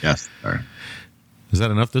 Yes. All right. Is that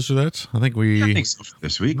enough this or that? I think so for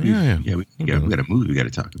this week. Yeah. We got a movie we got to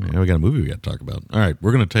talk about. Yeah, we got a movie we got to talk about. All right.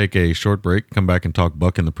 We're going to take a short break, come back and talk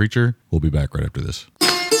Buck and the Preacher. We'll be back right after this.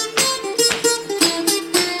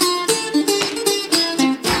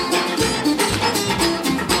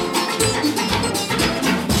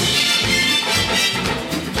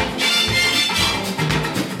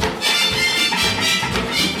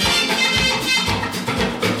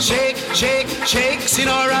 Shake,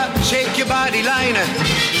 Sinora, shake your body line.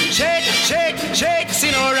 Shake,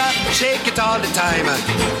 Sinora, shake it all the time.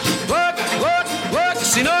 Work,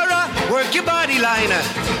 Sinora, work your body line.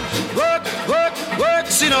 Work,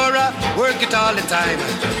 Sinora, work it all the time.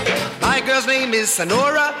 My girl's name is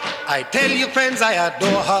Sonora. I tell you, friends, I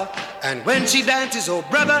adore her. And when she dances, oh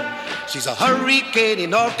brother, she's a hurricane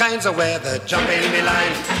in all kinds of weather. Jump in the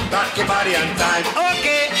line, rock your body on time.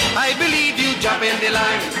 Okay, I believe you, jump in the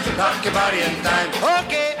line, rock your body on time.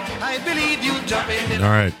 Okay, I believe you, jump in the line. All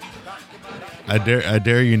right. I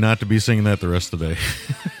dare you not to be singing that the rest of the day.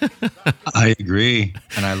 I agree.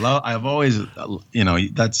 And I've always,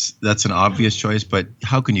 that's an obvious choice, but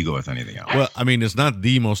how can you go with anything else? Well, I mean, it's not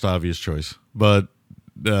the most obvious choice, but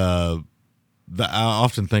I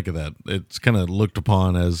often think of that. It's kind of looked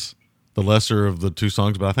upon as the lesser of the two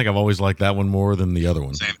songs, but I think I've always liked that one more than the other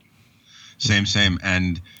one. Same.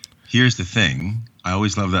 And here's the thing. I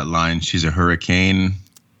always love that line, she's a hurricane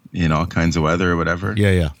in all kinds of weather or whatever.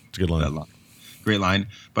 Yeah. It's a good line. Great line.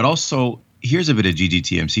 But also, here's a bit of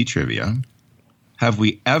GGTMC trivia. Have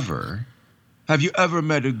you ever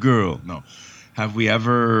met a girl? No. Have we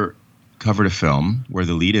ever covered a film where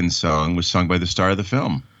the lead-in song was sung by the star of the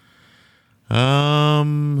film? I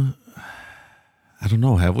don't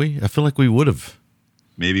know. Have we? I feel like we would have.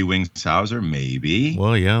 Maybe Wings Hauser. Maybe.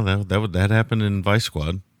 Well, yeah, that happened in Vice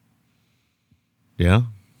Squad. Yeah.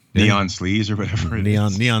 Neon Sleaze or whatever.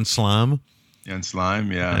 Neon Slime. Neon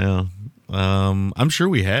Slime. Yeah. I'm sure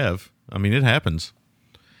we have. I mean, it happens.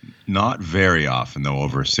 Not very often, though.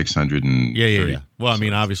 Over 600 and yeah. Well, I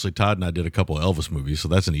mean, obviously, Todd and I did a couple of Elvis movies, so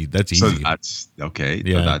that's easy. So that's okay.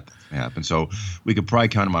 Yeah, that happened. So we could probably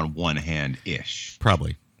count them on one hand ish.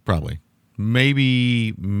 Probably.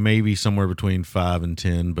 Maybe somewhere between 5 and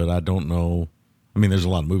 10, but I don't know. I mean, there's a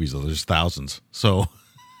lot of movies though. There's thousands. So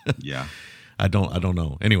yeah, I don't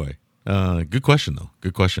know. Anyway, good question though.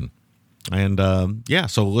 Good question. And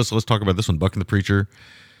so let's talk about this one. Buck and the Preacher.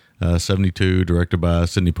 72, directed by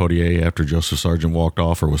Sidney Poitier after Joseph Sargent walked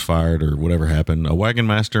off or was fired or whatever happened. A wagon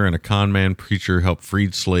master and a con man preacher help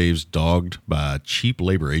freed slaves dogged by cheap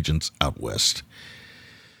labor agents out west.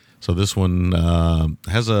 So this one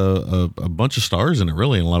has a bunch of stars in it,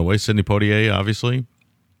 really, in a lot of ways. Sidney Poitier, obviously,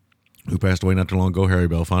 who passed away not too long ago. Harry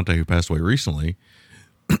Belafonte, who passed away recently.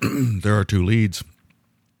 There are two leads.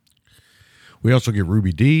 We also get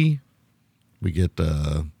Ruby Dee. We get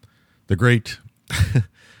the great...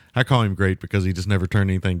 I call him great because he just never turned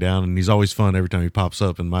anything down, and he's always fun every time he pops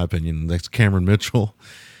up, in my opinion. That's Cameron Mitchell.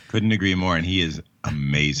 Couldn't agree more. And he is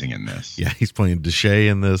amazing in this. Yeah, he's playing Deshay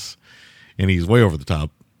in this, and he's way over the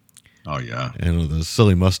top. Oh yeah, and with a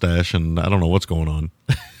silly mustache, and I don't know what's going on.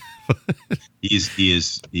 he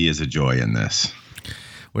is a joy in this.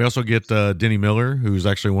 We also get Denny Miller, who's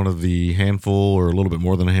actually one of the handful, or a little bit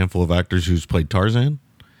more than a handful of actors who's played Tarzan.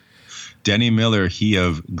 Denny Miller, he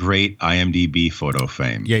of great IMDb photo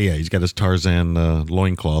fame. Yeah, he's got his Tarzan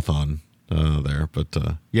loincloth on there. But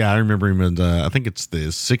yeah, I remember him in, I think it's the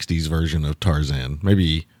 60s version of Tarzan,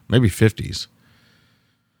 maybe 50s.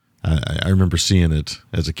 I remember seeing it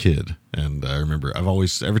as a kid, and I remember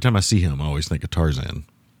every time I see him, I always think of Tarzan.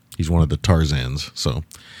 He's one of the Tarzans. So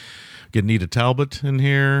get Nita Talbot in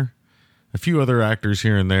here, a few other actors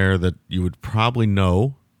here and there that you would probably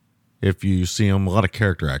know if you see them. A lot of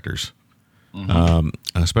character actors,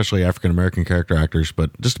 especially African American character actors,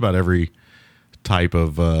 but just about every type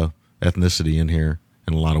of ethnicity in here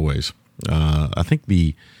in a lot of ways. I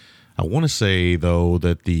want to say though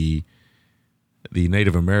that the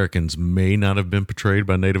Native Americans may not have been portrayed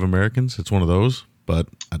by Native Americans. It's one of those, but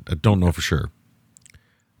I don't know for sure.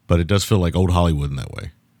 But it does feel like old Hollywood in that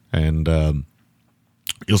way. And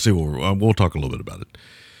you'll see. We'll talk a little bit about it.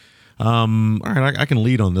 All right, I can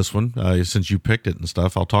lead on this one since you picked it and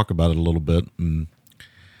stuff. I'll talk about it a little bit.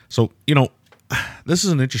 So, this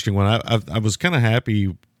is an interesting one. I was kind of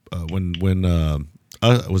happy when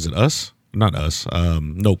was it Us? Not Us.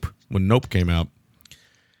 Nope. When Nope came out.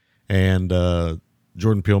 And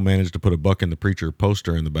Jordan Peele managed to put a Buck and the Preacher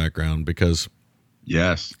poster in the background because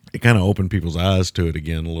yes, it kind of opened people's eyes to it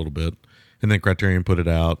again a little bit. And then Criterion put it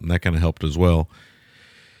out, and that kind of helped as well.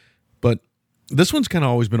 But this one's kind of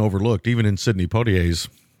always been overlooked, even in Sidney Poitier's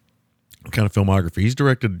kind of filmography. He's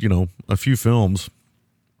directed, a few films,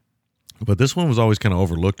 but this one was always kind of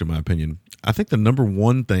overlooked in my opinion. I think the number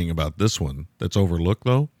one thing about this one that's overlooked,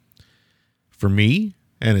 though, for me,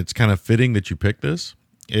 and it's kind of fitting that you picked this,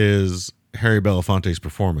 is Harry Belafonte's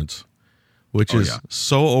performance, which is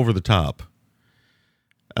so over the top,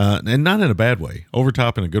 and not in a bad way, over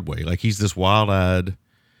top in a good way. Like he's this wild-eyed,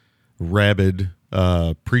 rabid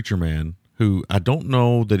preacher man who I don't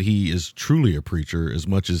know that he is truly a preacher as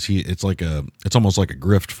much as it's almost like a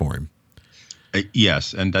grift for him.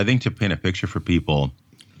 Yes, and I think to paint a picture for people,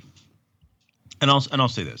 and I'll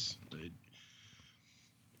say this,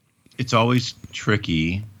 it's always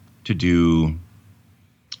tricky to do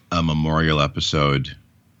a memorial episode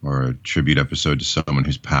or a tribute episode to someone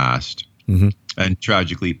who's passed. Mm-hmm. And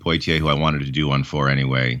tragically, Poitier, who I wanted to do one for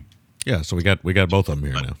anyway. Yeah, so we got both of them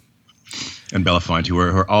here now. And Belafonte, who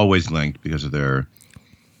are always linked because of their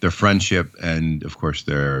friendship and, of course,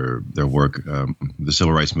 their work, the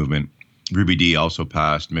civil rights movement. Ruby Dee also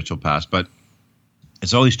passed, Mitchell passed. But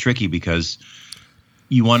it's always tricky because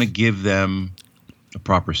you want to give them a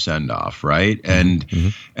proper send-off, right? Mm-hmm.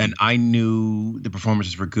 And I knew the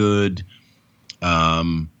performances were good.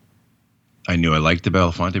 I knew I liked the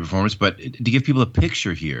Belafonte performance, but to give people a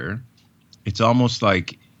picture here, it's almost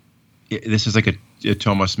like this is like a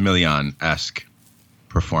Thomas Millian-esque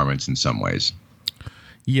performance in some ways.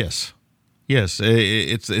 Yes,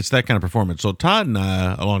 it's that kind of performance. So Todd and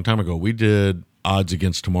I, a long time ago, we did Odds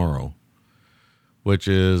Against Tomorrow, which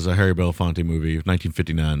is a Harry Belafonte movie,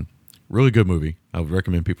 1959. Really good movie. I would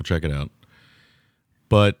recommend people check it out.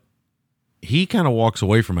 But he kind of walks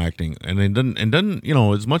away from acting, and doesn't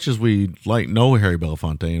as much as we know Harry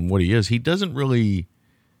Belafonte and what he is, he didn't really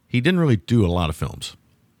do a lot of films.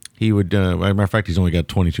 He would, as a matter of fact, he's only got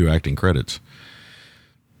 22 acting credits,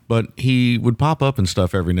 but he would pop up and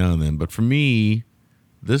stuff every now and then. But for me,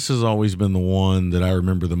 this has always been the one that I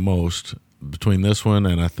remember the most between this one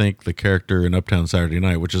and I think the character in Uptown Saturday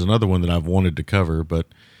Night, which is another one that I've wanted to cover, but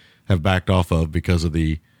have backed off of because of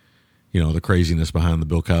the craziness behind the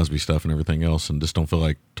Bill Cosby stuff and everything else, and just don't feel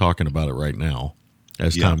like talking about it right now.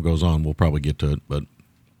 As time goes on, we'll probably get to it, but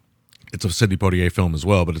it's a Sidney Poitier film as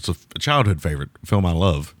well, but it's a childhood favorite, film I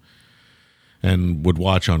love and would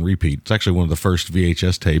watch on repeat. It's actually one of the first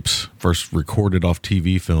VHS tapes, first recorded off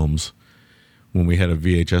TV films when we had a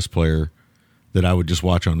VHS player that I would just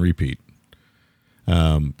watch on repeat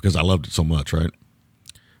because I loved it so much, right?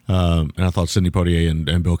 And I thought Sidney Poitier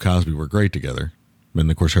and Bill Cosby were great together. And,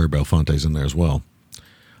 of course, Harry Belafonte's in there as well.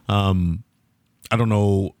 I don't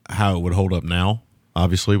know how it would hold up now,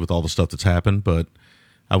 obviously, with all the stuff that's happened, but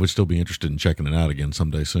I would still be interested in checking it out again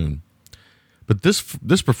someday soon. But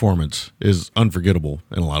this performance is unforgettable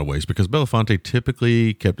in a lot of ways because Belafonte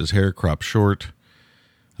typically kept his hair cropped short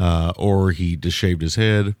or he just shaved his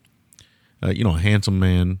head. A handsome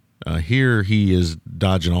man. Here he is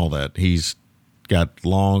dodging all that. He's got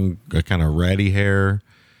long, kind of ratty hair.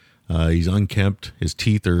 He's unkempt. His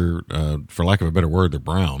teeth are, for lack of a better word, they're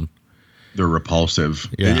brown. They're repulsive.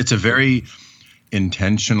 Yeah. It's a very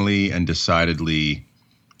intentionally and decidedly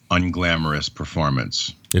unglamorous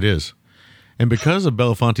performance. It is. And because of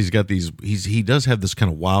Belafonte's got these, he does have this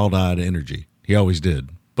kind of wild-eyed energy. He always did.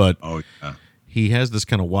 But he has this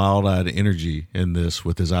kind of wild-eyed energy in this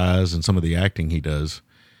with his eyes and some of the acting he does.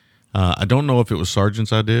 I don't know if it was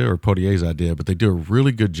Sargent's idea or Potier's idea, but they do a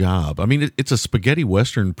really good job. I mean, it's a spaghetti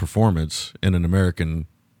Western performance in an American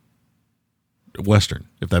Western,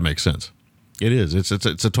 if that makes sense. It is. It's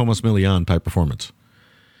a Thomas Millian type performance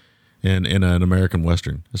in an American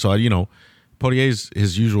Western. So, Potier's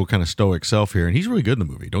his usual kind of stoic self here, and he's really good in the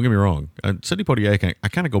movie. Don't get me wrong. Sidney Poitier, I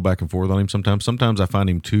kind of go back and forth on him sometimes. Sometimes I find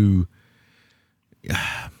him too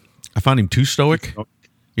stoic.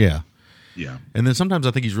 Yeah. Yeah. And then sometimes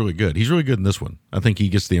I think he's really good. He's really good in this one. I think he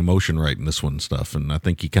gets the emotion right in this one and stuff, and I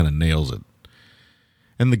think he kind of nails it.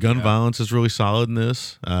 And the gun violence is really solid in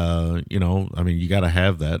this. I mean, you got to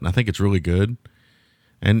have that, and I think it's really good.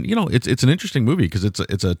 And it's an interesting movie because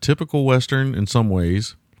it's a typical Western in some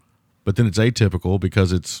ways, but then it's atypical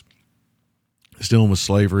because it's dealing with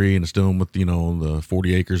slavery and it's dealing with the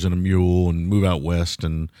 40 acres and a mule and move out west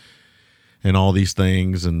and all these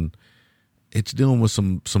things, and it's dealing with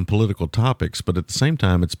some political topics, but at the same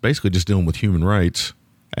time, it's basically just dealing with human rights,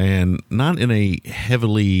 and not in a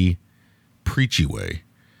heavily preachy way.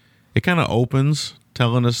 It kind of opens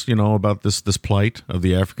telling us, about this plight of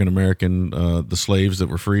the African American, the slaves that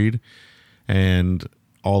were freed, and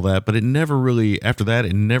all that. But it never really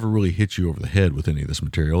hits you over the head with any of this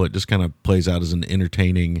material. It just kind of plays out as an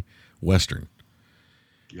entertaining Western.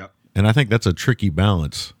 Yep. And I think that's a tricky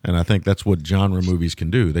balance, and I think that's what genre movies can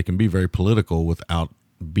do. They can be very political without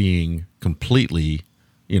being completely,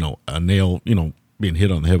 a nail, being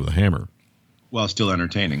hit on the head with a hammer. Well, still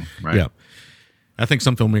entertaining, right? Yeah. I think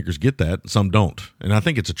some filmmakers get that, some don't. And I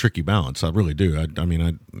think it's a tricky balance. I really do. I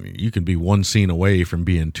mean, you can be one scene away from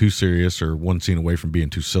being too serious or one scene away from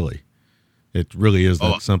being too silly. It really is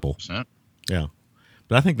that simple. 100%. Yeah.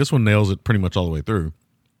 But I think this one nails it pretty much all the way through.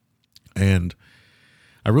 And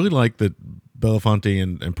I really like that Belafonte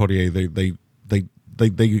and Poitier,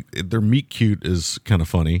 their meet cute is kind of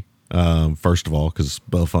funny. First of all, because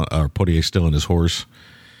Poitier's still in his horse.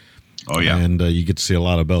 Oh yeah. And you get to see a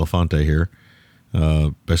lot of Belafonte here.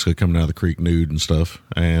 Basically coming out of the creek nude and stuff.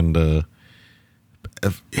 And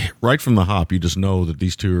right from the hop, you just know that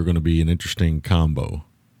these two are going to be an interesting combo.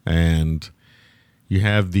 And you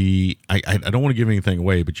have I don't want to give anything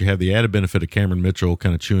away, but you have the added benefit of Cameron Mitchell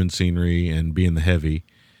kind of chewing scenery and being the heavy.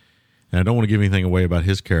 And I don't want to give anything away about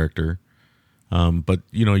his character. But,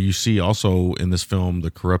 you see also in this film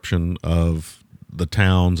the corruption of the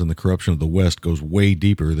towns and the corruption of the West goes way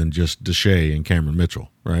deeper than just Deshay and Cameron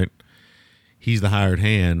Mitchell, right? He's the hired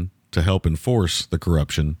hand to help enforce the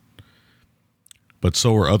corruption, but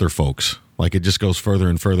so are other folks. Like, it just goes further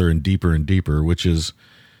and further and deeper, which is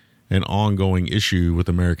an ongoing issue with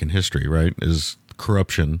American history, right? Is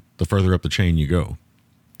corruption, the further up the chain you go.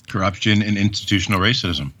 Corruption and institutional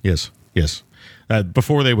racism. Yes.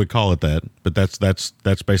 Before they would call it that, but that's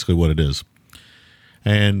basically what it is.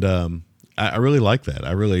 And I really like that.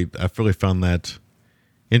 I really found that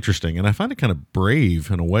interesting, and I find it kind of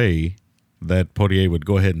brave in a way that Poitier would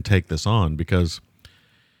go ahead and take this on, because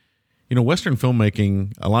Western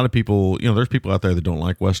filmmaking, a lot of people, there's people out there that don't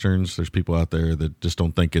like Westerns. There's people out there that just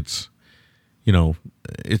don't think it's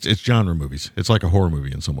genre movies. It's like a horror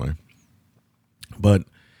movie in some way. But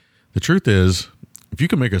the truth is, if you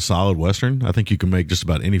can make a solid Western, I think you can make just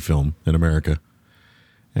about any film in America.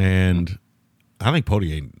 And I think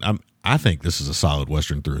Poitier, I think this is a solid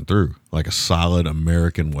Western through and through, like a solid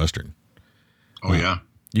American Western. Oh, yeah.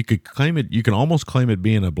 You could claim it. You can almost claim it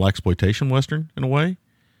being a blaxploitation Western in a way,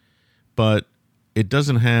 but it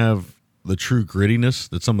doesn't have the true grittiness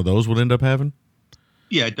that some of those would end up having.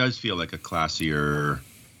 Yeah, it does feel like a classier,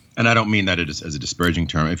 and I don't mean that as a disparaging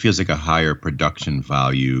term. It feels like a higher production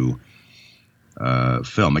value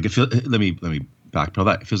film. Like let me backpedal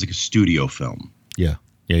that. It feels like a studio film. Yeah.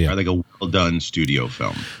 Or like a well done studio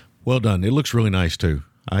film. Well done. It looks really nice too.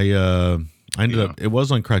 I ended up. It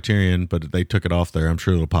was on Criterion, but they took it off there. I'm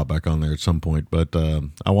sure it'll pop back on there at some point. But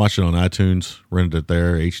I watched it on iTunes, rented it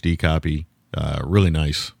there, HD copy. Really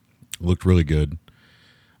nice. Looked really good.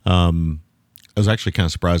 I was actually kind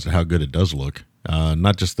of surprised at how good it does look.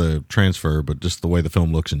 Not just the transfer, but just the way the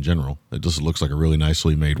film looks in general. It just looks like a really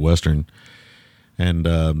nicely made Western. And,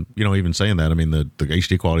 even saying that, I mean, the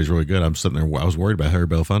HD quality is really good. I'm sitting there, I was worried about Harry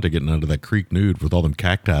Belafonte getting under that creek nude with all them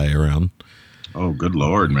cacti around. Oh, good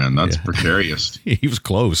Lord, man. That's precarious. He was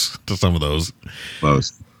close to some of those.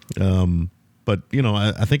 Close. but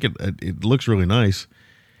I think it looks really nice.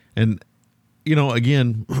 And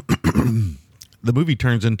again, the movie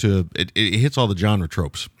turns into it hits all the genre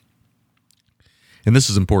tropes, and this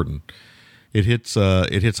is important. It hits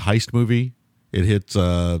heist movie. It hits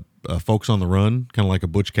folks on the run, kind of like a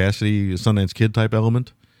Butch Cassidy, Sundance Kid type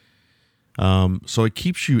element. So it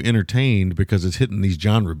keeps you entertained because it's hitting these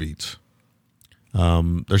genre beats.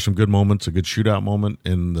 There's some good moments, a good shootout moment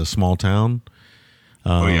in the small town.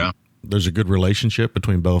 There's a good relationship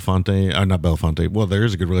between not Belafonte. Well, there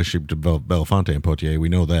is a good relationship between Belafonte and Poitier. We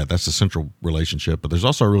know that. That's the central relationship. But there's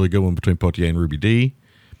also a really good one between Poitier and Ruby Dee.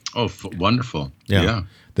 Oh, wonderful. Yeah.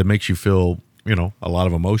 That makes you feel, a lot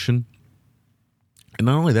of emotion. And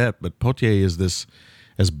not only that, but Poitier is this,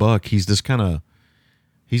 as Buck, he's this kind of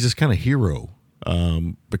hero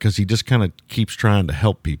because he just kind of keeps trying to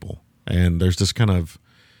help people. And there's this kind of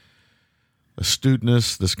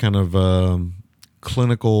astuteness, this kind of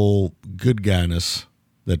clinical good guyness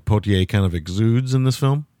that Poitier kind of exudes in this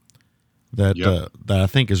film that I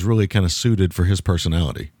think is really kind of suited for his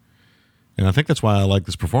personality. And I think that's why I like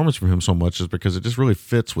this performance from him so much, is because it just really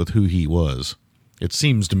fits with who he was. It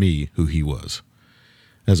seems to me who he was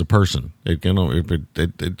as a person.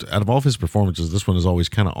 Out of all of his performances, this one has always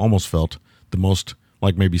kind of almost felt the most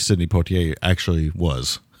like maybe Sidney Poitier actually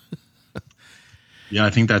was. Yeah, I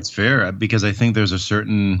think that's fair, because I think there's a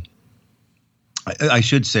certain... I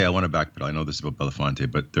should say, I want to backpedal. I know this is about Belafonte,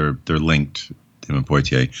 but they're linked, him and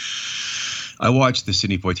Poitier. I watched the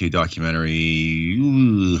Sidney Poitier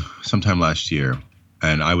documentary sometime last year,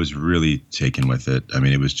 and I was really taken with it. I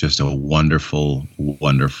mean, it was just a wonderful,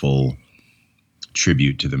 wonderful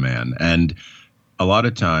tribute to the man. And a lot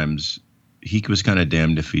of times he was kind of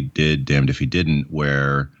damned if he did, damned if he didn't,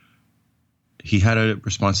 where he had a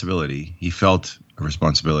responsibility. He felt a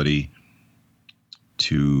responsibility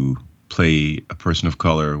to play a person of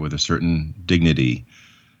color with a certain dignity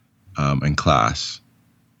and class.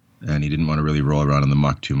 And he didn't want to really roll around in the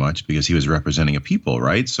muck too much because he was representing a people,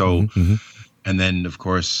 right? So, and then, of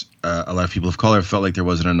course, a lot of people of color felt like there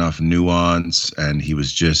wasn't enough nuance, and he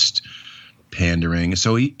was just pandering.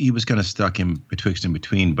 So he was kind of stuck in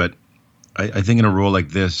between. But I think in a role like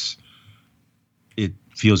this, it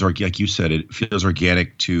feels, like you said, it feels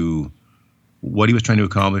organic to what he was trying to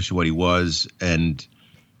accomplish, what he was, and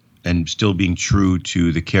still being true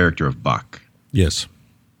to the character of Buck. Yes.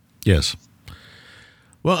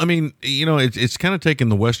 Well, I mean, it's kind of taken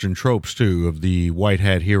the Western tropes, too, of the white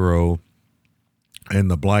hat hero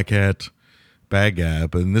and the black hat bad guy,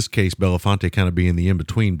 but in this case, Belafonte kind of being the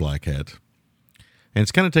in-between black hat. And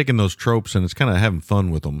it's kind of taking those tropes and it's kind of having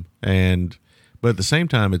fun with them. But at the same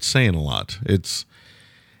time, it's saying a lot. It's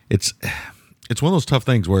one of those tough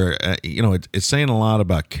things where, it's saying a lot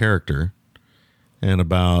about character and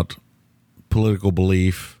about political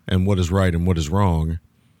belief and what is right and what is wrong.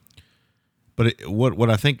 But what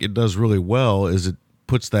I think it does really well is it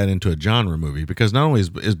puts that into a genre movie, because not only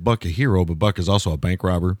is Buck a hero, but Buck is also a bank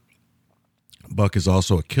robber. Buck is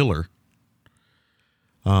also a killer.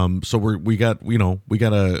 So we got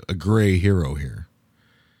a gray hero here.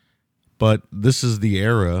 But this is the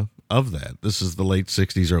era of that. This is the late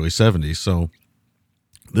 60s, early 70s. So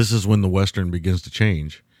this is when the Western begins to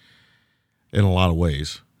change in a lot of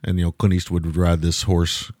ways. And, Clint Eastwood would ride this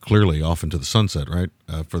horse clearly off into the sunset, right,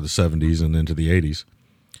 for the 70s and into the 80s.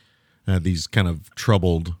 These kind of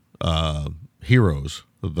troubled heroes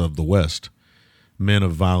of the West, men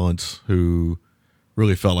of violence who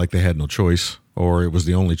really felt like they had no choice, or it was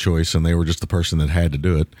the only choice, and they were just the person that had to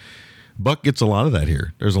do it. Buck gets a lot of that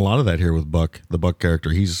here. There's a lot of that here with Buck, the Buck character.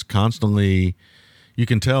 He's constantly, you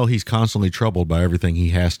can tell he's constantly troubled by everything he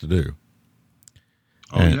has to do.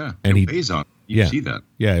 And it weighs on him. You see that.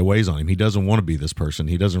 Yeah, it weighs on him. He doesn't want to be this person.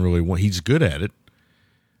 He doesn't really want, he's good at it,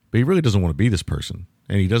 but he really doesn't want to be this person.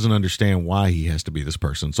 And he doesn't understand why he has to be this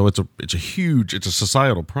person. So it's a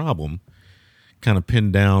societal problem kind of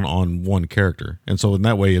pinned down on one character. And so in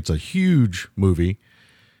that way, it's a huge movie,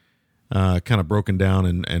 kind of broken down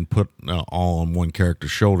and put all on one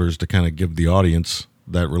character's shoulders to kind of give the audience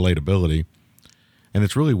that relatability. And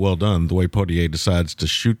it's really well done the way Poitier decides to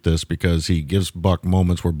shoot this, because he gives Buck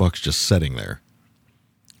moments where Buck's just sitting there.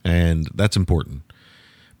 And that's important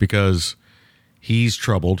because he's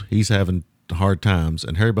troubled. He's having hard times.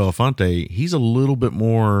 And Harry Belafonte, he's a little bit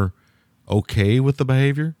more okay with the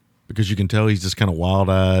behavior, because you can tell he's just kind of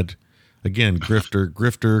wild-eyed, again,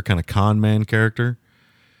 grifter, kind of con man character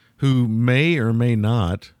who may or may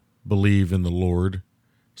not believe in the Lord,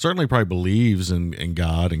 certainly probably believes in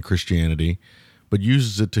God and Christianity, but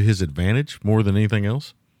uses it to his advantage more than anything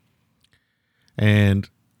else. And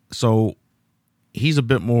so he's a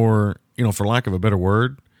bit more, for lack of a better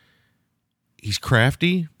word, he's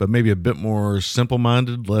crafty, but maybe a bit more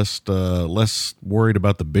simple-minded, less worried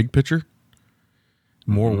about the big picture,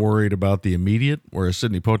 more worried about the immediate. Whereas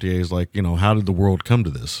Sidney Poitier is like, how did the world come to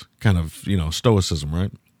this kind of, stoicism,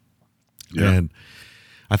 right? Yeah. And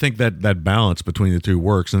I think that balance between the two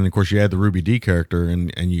works. And then, of course, you add the Ruby Dee character,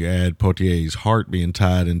 and you add Poitier's heart being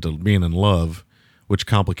tied into being in love, which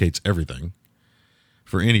complicates everything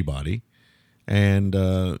for anybody. And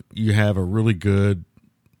you have a really good,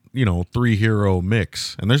 three hero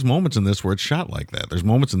mix. And there's moments in this where it's shot like that. There's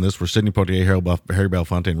moments in this where Sidney Poitier, Harry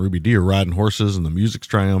Belafonte, and Ruby Dee are riding horses, and the music's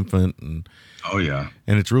triumphant. And oh yeah,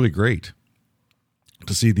 and it's really great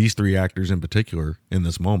to see these three actors in particular in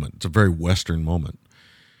this moment. It's a very Western moment.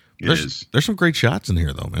 There's some great shots in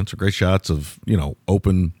here, though, man. Some great shots of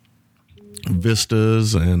open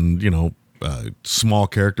vistas and small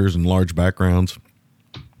characters and large backgrounds.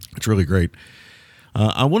 It's really great.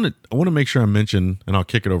 I want to make sure I mention, and I'll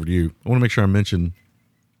kick it over to you. I want to make sure I mention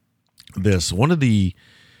this. One of the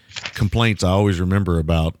complaints I always remember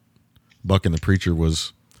about Buck and the Preacher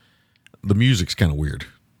was the music's kind of weird.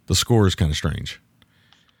 The score is kind of strange.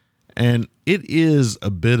 And it is a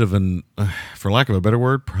bit of an, for lack of a better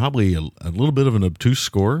word, probably a little bit of an obtuse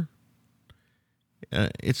score.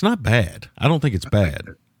 It's not bad. I don't think it's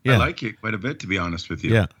bad. I like it quite a bit, to be honest with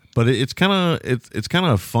you. Yeah, but it's kind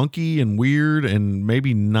of funky and weird, and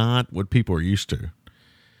maybe not what people are used to.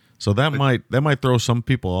 So that might throw some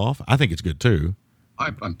people off. I think it's good too.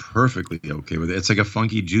 I'm perfectly okay with it. It's like a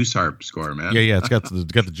funky juice harp score, man. Yeah. It's got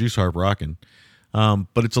the juice harp rocking,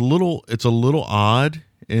 but it's a little odd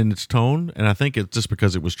in its tone, and I think it's just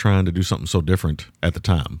because it was trying to do something so different at the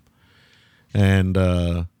time. And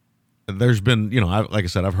there's been, like I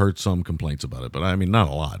said, I've heard some complaints about it, but I mean, not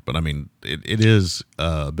a lot. But I mean, it is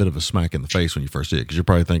a bit of a smack in the face when you first see it, because you're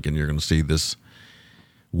probably thinking you're going to see this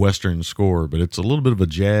Western score, but it's a little bit of a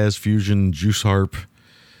jazz fusion, juice harp,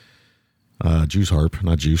 not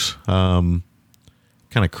juice, kind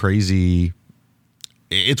of crazy.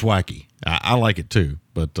 It's wacky. I like it too,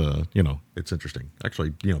 but it's interesting. Actually,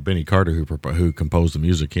 Benny Carter, who composed the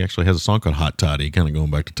music, he actually has a song called Hot Toddy, kind of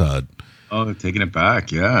going back to Todd. Oh, taking it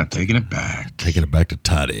back. Yeah, taking it back. Taking it back to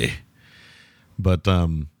Toddy. But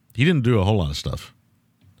he didn't do a whole lot of stuff.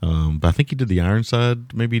 But I think he did the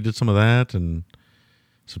Ironside. Maybe he did some of that and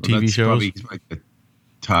some TV shows. Probably like a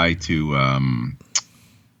tie to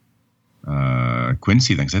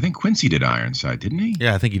Quincy things. I think Quincy did Ironside, didn't he?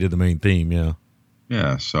 Yeah, I think he did the main theme, yeah.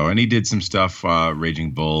 Yeah, so, and he did some stuff,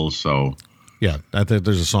 Raging Bull, so. Yeah, I think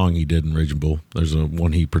there's a song he did in Raging Bull. There's a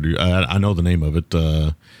one he produced. I know the name of it.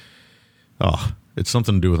 It's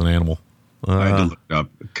something to do with an animal. I had to look it up.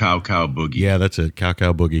 Cow Cow Boogie. Yeah, that's it. Cow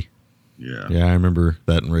Cow Boogie. Yeah. Yeah, I remember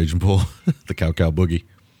that in Raging Bull, the Cow Cow Boogie.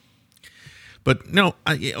 But no,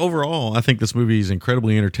 overall, I think this movie is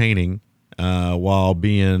incredibly entertaining while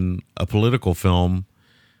being a political film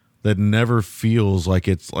that never feels like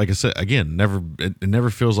it's, like I said, again, it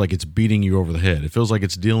never feels like it's beating you over the head. It feels like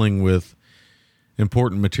it's dealing with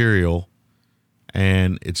important material,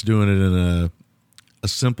 and it's doing it in a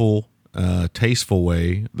simple, tasteful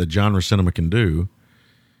way that genre cinema can do.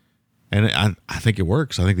 And I think it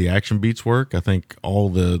works. I think the action beats work. I think all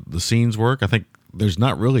the scenes work. I think there's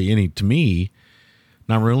not really any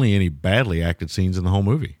badly acted scenes in the whole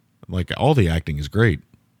movie. Like, all the acting is great.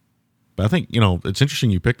 But I think, it's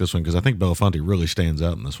interesting you picked this one, because I think Belafonte really stands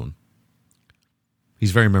out in this one.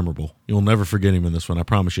 He's very memorable. You'll never forget him in this one. I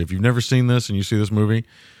promise you. If you've never seen this and you see this movie,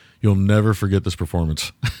 you'll never forget this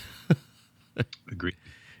performance. Agreed.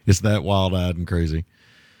 It's that wild-eyed and crazy.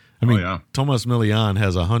 I mean, Tomas Milian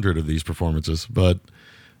has 100 of these performances, but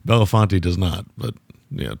Belafonte does not. But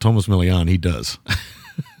yeah, Tomas Milian, he does.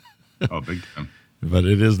 Oh, big time. But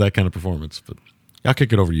it is that kind of performance. But I'll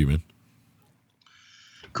kick it over to you, man.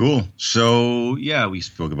 Cool. So, yeah, we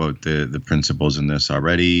spoke about the principles in this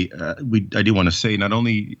already. I do want to say, not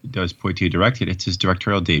only does Poitier direct it, it's his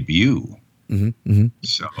directorial debut. Mm-hmm, mm-hmm.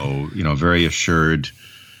 So, very assured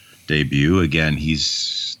debut. Again, he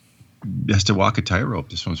has to walk a tightrope.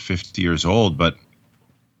 This one's 50 years old, but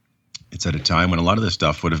it's at a time when a lot of this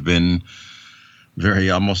stuff would have been very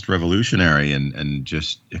almost revolutionary and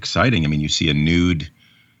just exciting. I mean, you see a nude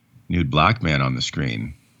black man on the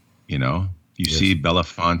screen, You see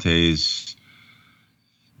Belafonte's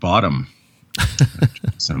bottom.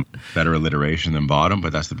 Some better alliteration than bottom,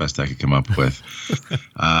 but that's the best I could come up with.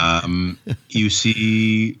 You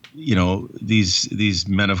see, these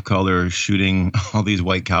men of color shooting all these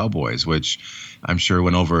white cowboys, which I'm sure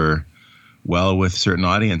went over well with certain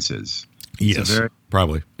audiences. Yes, it's a very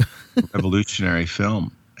probably revolutionary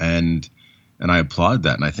film, and I applaud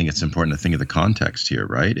that, and I think it's important to think of the context here,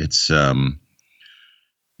 right? It's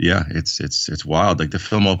yeah, it's wild. Like the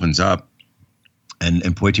film opens up, and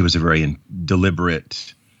Poitier was a very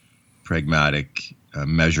deliberate, pragmatic,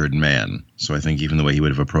 measured man. So I think even the way he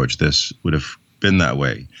would have approached this would have been that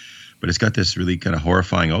way. But it's got this really kind of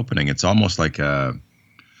horrifying opening. It's almost like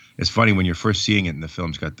it's funny when you're first seeing it, and the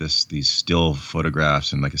film's got these still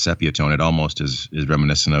photographs and like a sepia tone. It almost is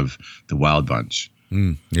reminiscent of The Wild Bunch.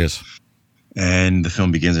 Yes. And the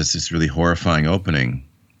film begins. It's this really horrifying opening.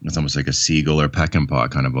 It's almost like a Seagull or Peckinpah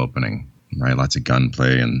kind of opening, right? Lots of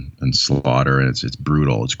gunplay and slaughter, and it's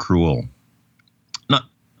brutal. It's cruel.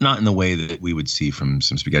 Not in the way that we would see from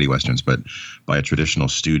some spaghetti westerns, but by a traditional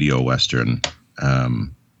studio western.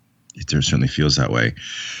 It certainly feels that way.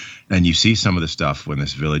 And you see some of the stuff when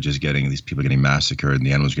this village is these people getting massacred and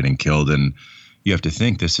the animals getting killed, and you have to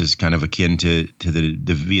think this is kind of akin to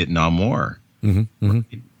the Vietnam War. Mm-hmm,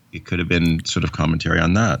 mm-hmm. It could have been sort of commentary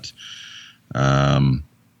on that.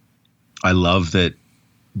 I love that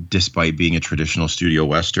despite being a traditional studio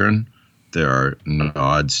western, there are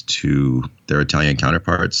nods to their Italian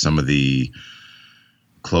counterparts. Some of the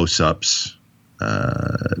close-ups,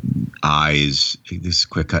 eyes, this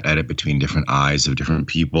quick cut edit between different eyes of different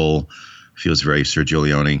people feels very Sergio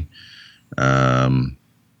Leone.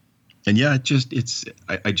 And yeah, I just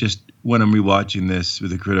when I'm rewatching this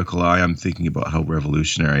with a critical eye, I'm thinking about how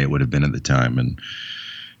revolutionary it would have been at the time, and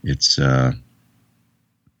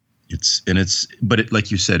but like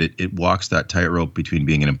you said, it walks that tightrope between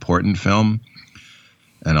being an important film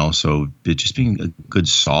and also it just being a good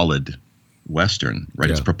solid western, right?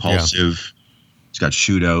 Yeah, it's propulsive. Yeah. It's got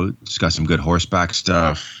shootout. It's got some good horseback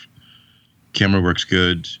stuff. Camera work's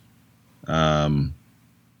good. And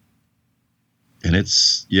it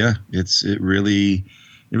really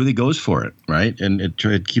goes for it, right? And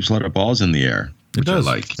it keeps a lot of balls in the air. It does.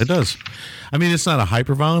 It does. I mean, it's not a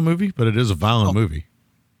hyper violent movie, but it is a violent movie.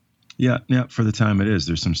 Yeah. For the time it is.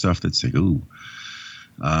 There's some stuff that's like, ooh.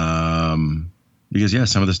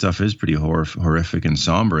 Because some of the stuff is pretty horrific and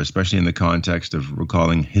somber, especially in the context of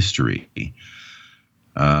recalling history.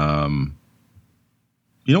 You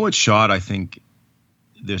know what shot I think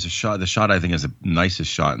there's a shot. The shot I think is the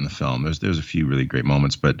nicest shot in the film. There's a few really great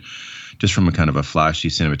moments, but just from a kind of a flashy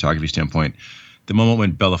cinematography standpoint, the moment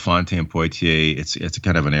when Belafonte and Poitier, it's a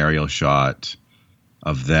kind of an aerial shot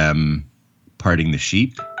of them parting the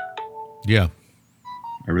sheep. Yeah,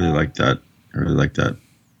 I really like that.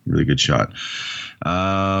 Really good shot.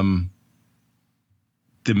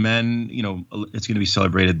 The men, it's going to be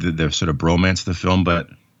celebrated, the sort of bromance of the film, but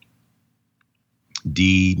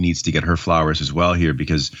Dee needs to get her flowers as well here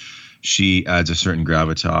because she adds a certain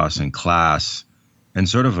gravitas and class and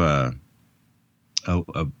sort of a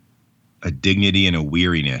dignity and a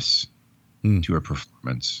weariness to her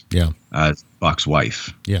performance. Yeah. As Buck's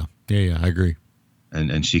wife. Yeah, I agree.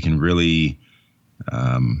 And she can really,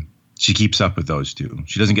 she keeps up with those two.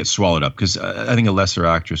 She doesn't get swallowed up because I think a lesser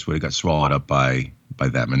actress would have got swallowed up by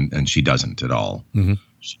them, and she doesn't at all. Mm-hmm.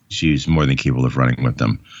 She's more than capable of running with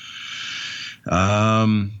them.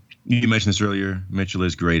 You mentioned this earlier. Mitchell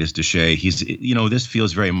is great as Deshay. He's, this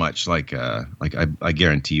feels very much like I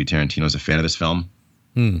guarantee you Tarantino's a fan of this film.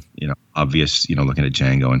 Obvious, looking at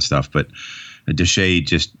Django and stuff, but Deshay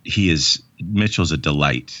Mitchell's a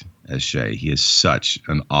delight as Shay. He is such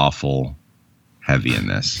an awful heavy in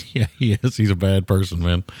this. Yeah, he is. He's a bad person,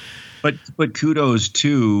 man. But kudos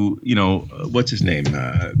to, what's his name?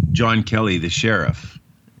 John Kelly, the sheriff.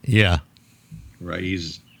 Yeah. Right.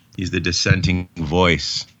 He's the dissenting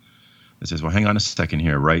voice that says, well, hang on a second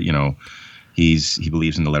here, right? He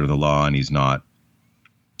believes in the letter of the law, and he's not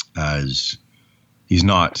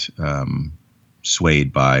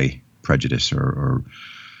swayed by prejudice or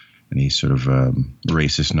any sort of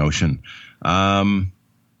racist notion.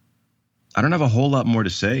 I don't have a whole lot more to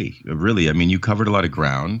say, really. I mean, you covered a lot of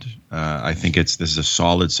ground. I think this is a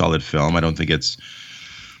solid film. I don't think it's,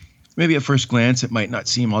 maybe at first glance, it might not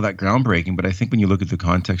seem all that groundbreaking, but I think when you look at the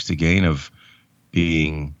context again of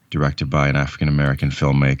being directed by an African-American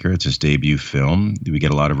filmmaker, it's his debut film. We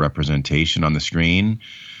get a lot of representation on the screen.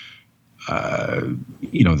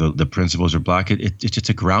 The principals are black. It's just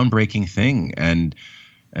a groundbreaking thing. And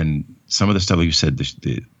some of the stuff, like you said,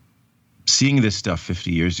 seeing this stuff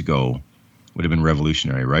 50 years ago would have been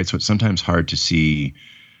revolutionary, right? So it's sometimes hard to see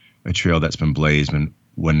a trail that's been blazed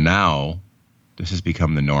when now this has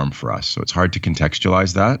become the norm for us. So it's hard to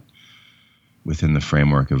contextualize that within the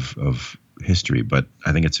framework of history, but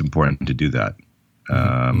I think it's important to do that.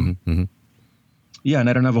 Yeah, and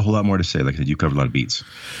I don't have a whole lot more to say. Like I said, you covered a lot of beats.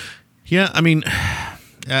 Yeah, I mean,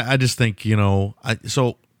 I just think,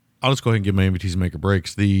 so I'll just go ahead and give my MVTs and make or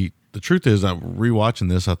breaks. The truth is, rewatching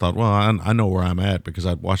this, I thought, well, I know where I'm at because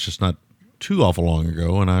I'd watched this not too awful long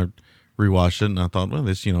ago, and I rewatched it, and I thought, well,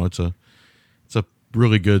 this, it's a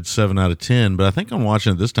really good 7 out of 10. But I think I'm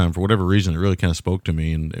watching it this time for whatever reason. It really kind of spoke to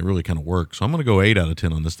me, and it really kind of worked. So I'm going to go 8 out of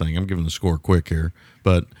 10 on this thing. I'm giving the score quick here,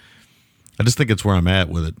 but I just think it's where I'm at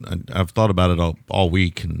with it. I've thought about it all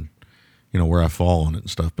week, and where I fall on it and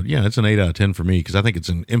stuff. But yeah, it's an 8 out of 10 for me because I think it's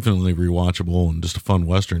an infinitely rewatchable and just a fun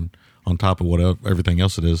Western on top of everything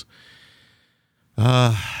else it is.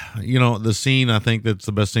 The scene, I think that's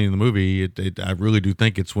the best scene in the movie. I really do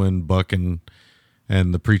think it's when Buck and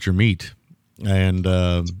the preacher meet. And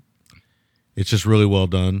it's just really well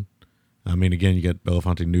done. I mean, again, you get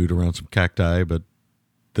Belafonte nude around some cacti, but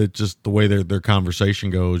just the way their conversation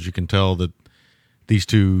goes, you can tell that these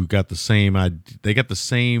two got the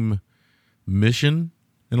same mission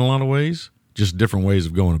in a lot of ways, just different ways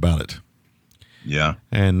of going about it. Yeah.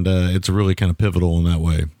 And it's really kind of pivotal in that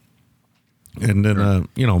way. And then,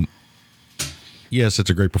 yes, it's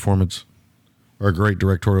a great performance or a great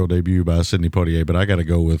directorial debut by Sidney Poitier, but I got to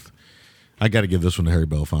give this one to Harry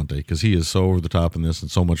Belafonte because he is so over the top in this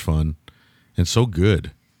and so much fun and so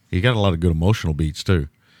good. He got a lot of good emotional beats too.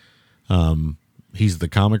 He's the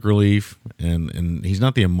comic relief and he's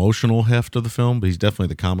not the emotional heft of the film, but he's definitely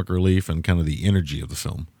the comic relief and kind of the energy of the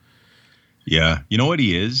film. Yeah. You know what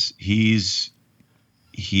he is? He's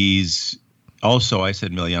also, I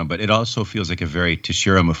said Milian, but it also feels like a very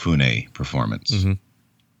Toshiro Mifune performance. Mm-hmm.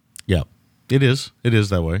 Yeah, it is. It is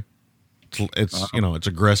that way. It's it's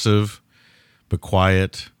aggressive, but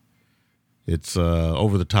quiet. It's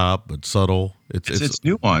over the top, but subtle. It's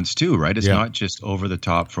nuanced too, right? It's not just over the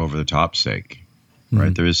top for over the top's sake, right?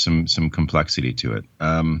 Mm-hmm. There is some complexity to it.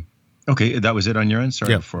 Okay, that was it on your end?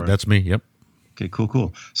 Sorry. Yeah, that's me. Yep. Okay,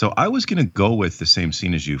 cool. So I was going to go with the same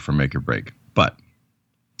scene as you for Make or Break, but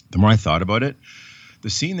the more I thought about it, the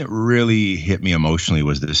scene that really hit me emotionally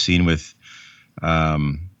was the scene with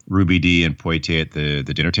Ruby Dee and Poitier at the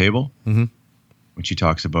dinner table. Mm-hmm. When she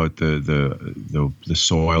talks about the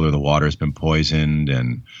soil or the water has been poisoned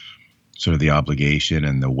and sort of the obligation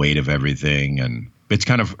and the weight of everything. And it's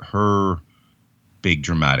kind of her big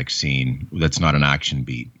dramatic scene that's not an action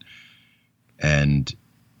beat. And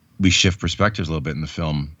we shift perspectives a little bit in the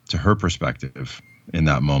film to her perspective in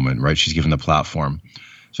that moment, right? She's given the platform.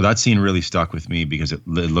 So that scene really stuck with me because it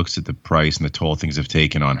looks at the price and the toll things have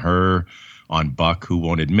taken on her, on Buck, who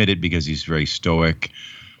won't admit it because he's very stoic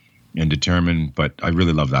and determined, but I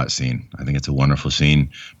really love that scene. I think it's a wonderful scene.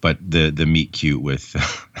 But the meet cute with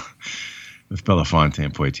with Belafonte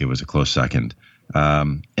and Poitier was a close second.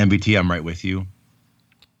 MBT, I'm right with you.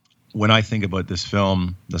 When I think about this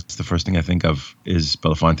film, that's the first thing I think of is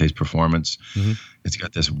Belafonte's performance. Mm-hmm. It's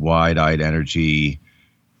got this wide-eyed energy,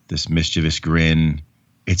 this mischievous grin.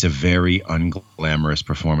 It's a very unglamorous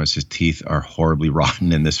performance. His teeth are horribly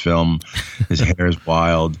rotten in this film. His hair is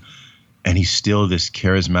wild. And he's still this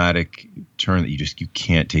charismatic turn that you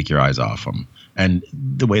can't take your eyes off him. And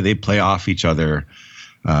the way they play off each other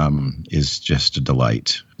is just a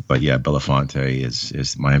delight. But yeah, Belafonte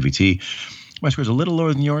is my MVT. My score is a little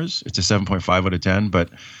lower than yours. It's a 7.5 out of 10.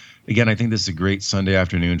 But again, I think this is a great Sunday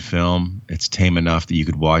afternoon film. It's tame enough that you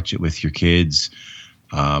could watch it with your kids.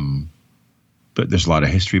 But there's a lot of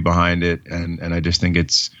history behind it. And I just think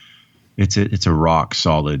it's a rock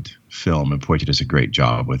solid film. And Poitier does a great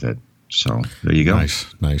job with it. So there you go.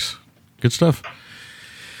 Nice. Good stuff.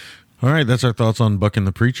 All right, that's our thoughts on Buck and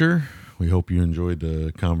the Preacher. We hope you enjoyed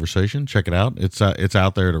the conversation. Check it out. It's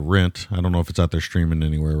out there to rent. I don't know if it's out there streaming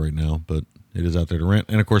anywhere right now, but it is out there to rent.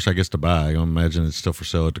 And, of course, I guess to buy. I imagine it's still for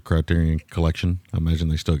sale at the Criterion Collection. I imagine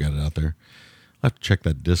they still got it out there. I'll have to check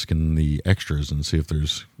that disc and the extras and see if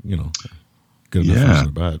there's, good enough reason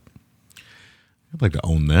to buy it. I'd like to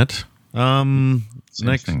own that.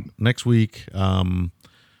 Next week,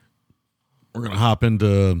 we're going to hop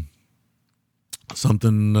into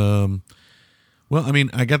something.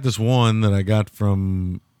 I got this one that I got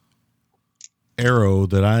from Arrow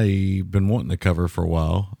that I've been wanting to cover for a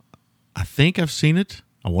while. I think I've seen it.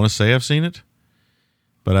 I want to say I've seen it,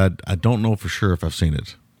 but I don't know for sure if I've seen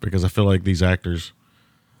it because I feel like these actors,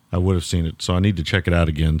 I would have seen it. So I need to check it out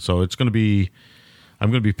again. So I'm going to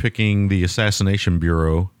be picking The Assassination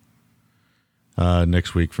Bureau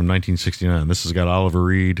next week from 1969. This has got Oliver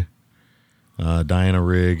Reed, Diana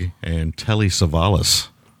Rigg, and Telly Savalas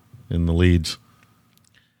in the leads.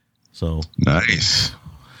 So nice.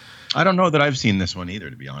 I don't know that I've seen this one either,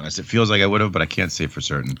 to be honest. It feels like I would have, but I can't say for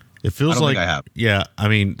certain. It feels like I have. Yeah, I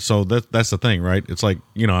mean, so that's the thing, right? It's like,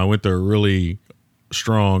 I went through a really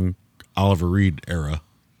strong Oliver Reed era,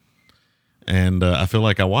 and I feel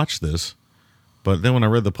like I watched this, but then when I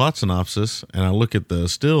read the plot synopsis and I look at the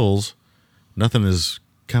stills, nothing is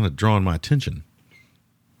kind of drawing my attention.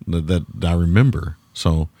 that I remember.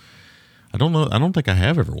 So I don't know. I don't think I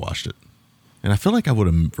have ever watched it, and I feel like I would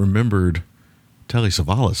have remembered Telly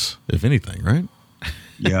Savalas, if anything, right?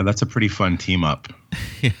 Yeah, that's a pretty fun team up.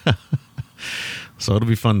 Yeah. So it'll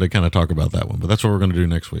be fun to kind of talk about that one, but that's what we're going to do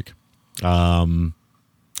next week.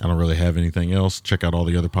 I don't really have anything else. Check out all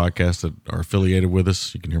the other podcasts that are affiliated with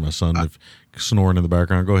us. You can hear my son snoring in the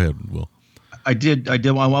background. Go ahead, Will. I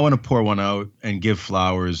want to pour one out and give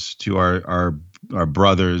flowers to our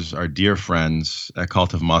brothers, our dear friends at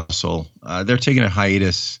Cult of Muscle. They're taking a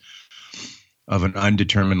hiatus of an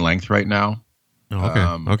undetermined length right now. Oh, okay.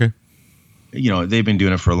 Okay. You know, they've been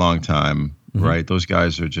doing it for a long time, right? Those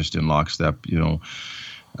guys are just in lockstep. You know,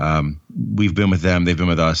 we've been with them. They've been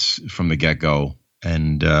with us from the get-go.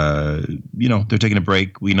 And, you know, they're taking a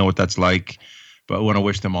break. We know what that's like. But I want to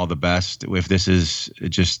wish them all the best. If this is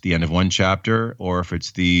just the end of one chapter or if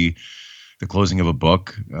it's the closing of a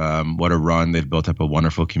book, what a run. They've built up a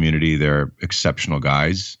wonderful community. They're exceptional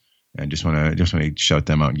guys. And just want to shout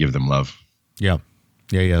them out and give them love. Yeah.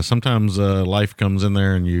 Sometimes life comes in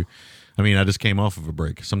there and I just came off of a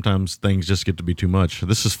break. Sometimes things just get to be too much.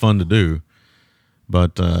 This is fun to do,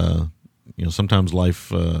 but you know, sometimes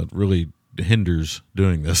life really hinders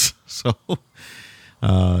doing this. So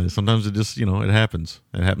sometimes it just, you know, it happens.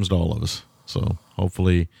 It happens to all of us. So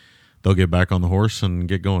hopefully they'll get back on the horse and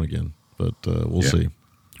get going again. But we'll see.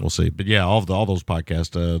 We'll see. But yeah, all those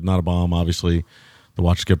podcasts, Not a Bomb, obviously, the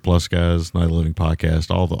Watch Skip Plus guys, Night of the Living podcast,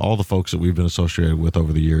 all the folks that we've been associated with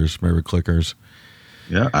over the years, Mary Clickers.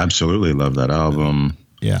 Yeah, absolutely love that album.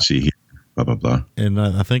 Yeah. See here, blah blah blah. And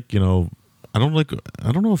I think, you know, I don't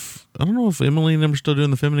know if Emily and them are still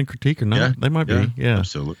doing the Feminine Critique or not. Yeah, they might be. Yeah,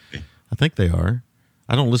 absolutely. I think they are.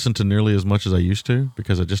 I don't listen to nearly as much as I used to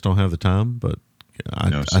because I just don't have the time. But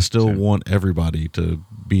I still want everybody to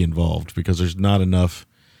be involved because there's not enough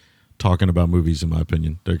talking about movies, in my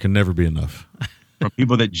opinion. There can never be enough. From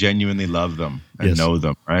people that genuinely love them and know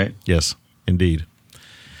them, right? Yes, indeed.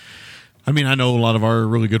 I mean, I know a lot of our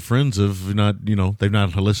really good friends they've not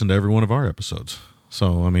listened to every one of our episodes.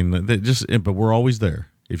 So, I mean, but we're always there.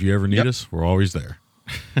 If you ever need us, we're always there.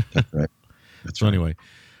 That's right. So anyway,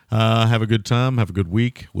 have a good time. Have a good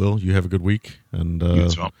week. Will, you have a good week. And you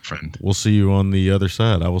as well, friend. We'll see you on the other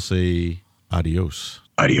side. I will say adios.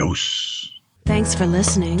 Adios. Thanks for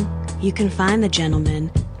listening. You can find the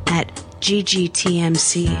gentleman at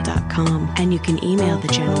ggtmc.com and you can email the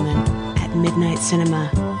gentleman at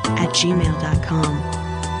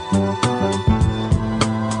midnightcinema@gmail.com.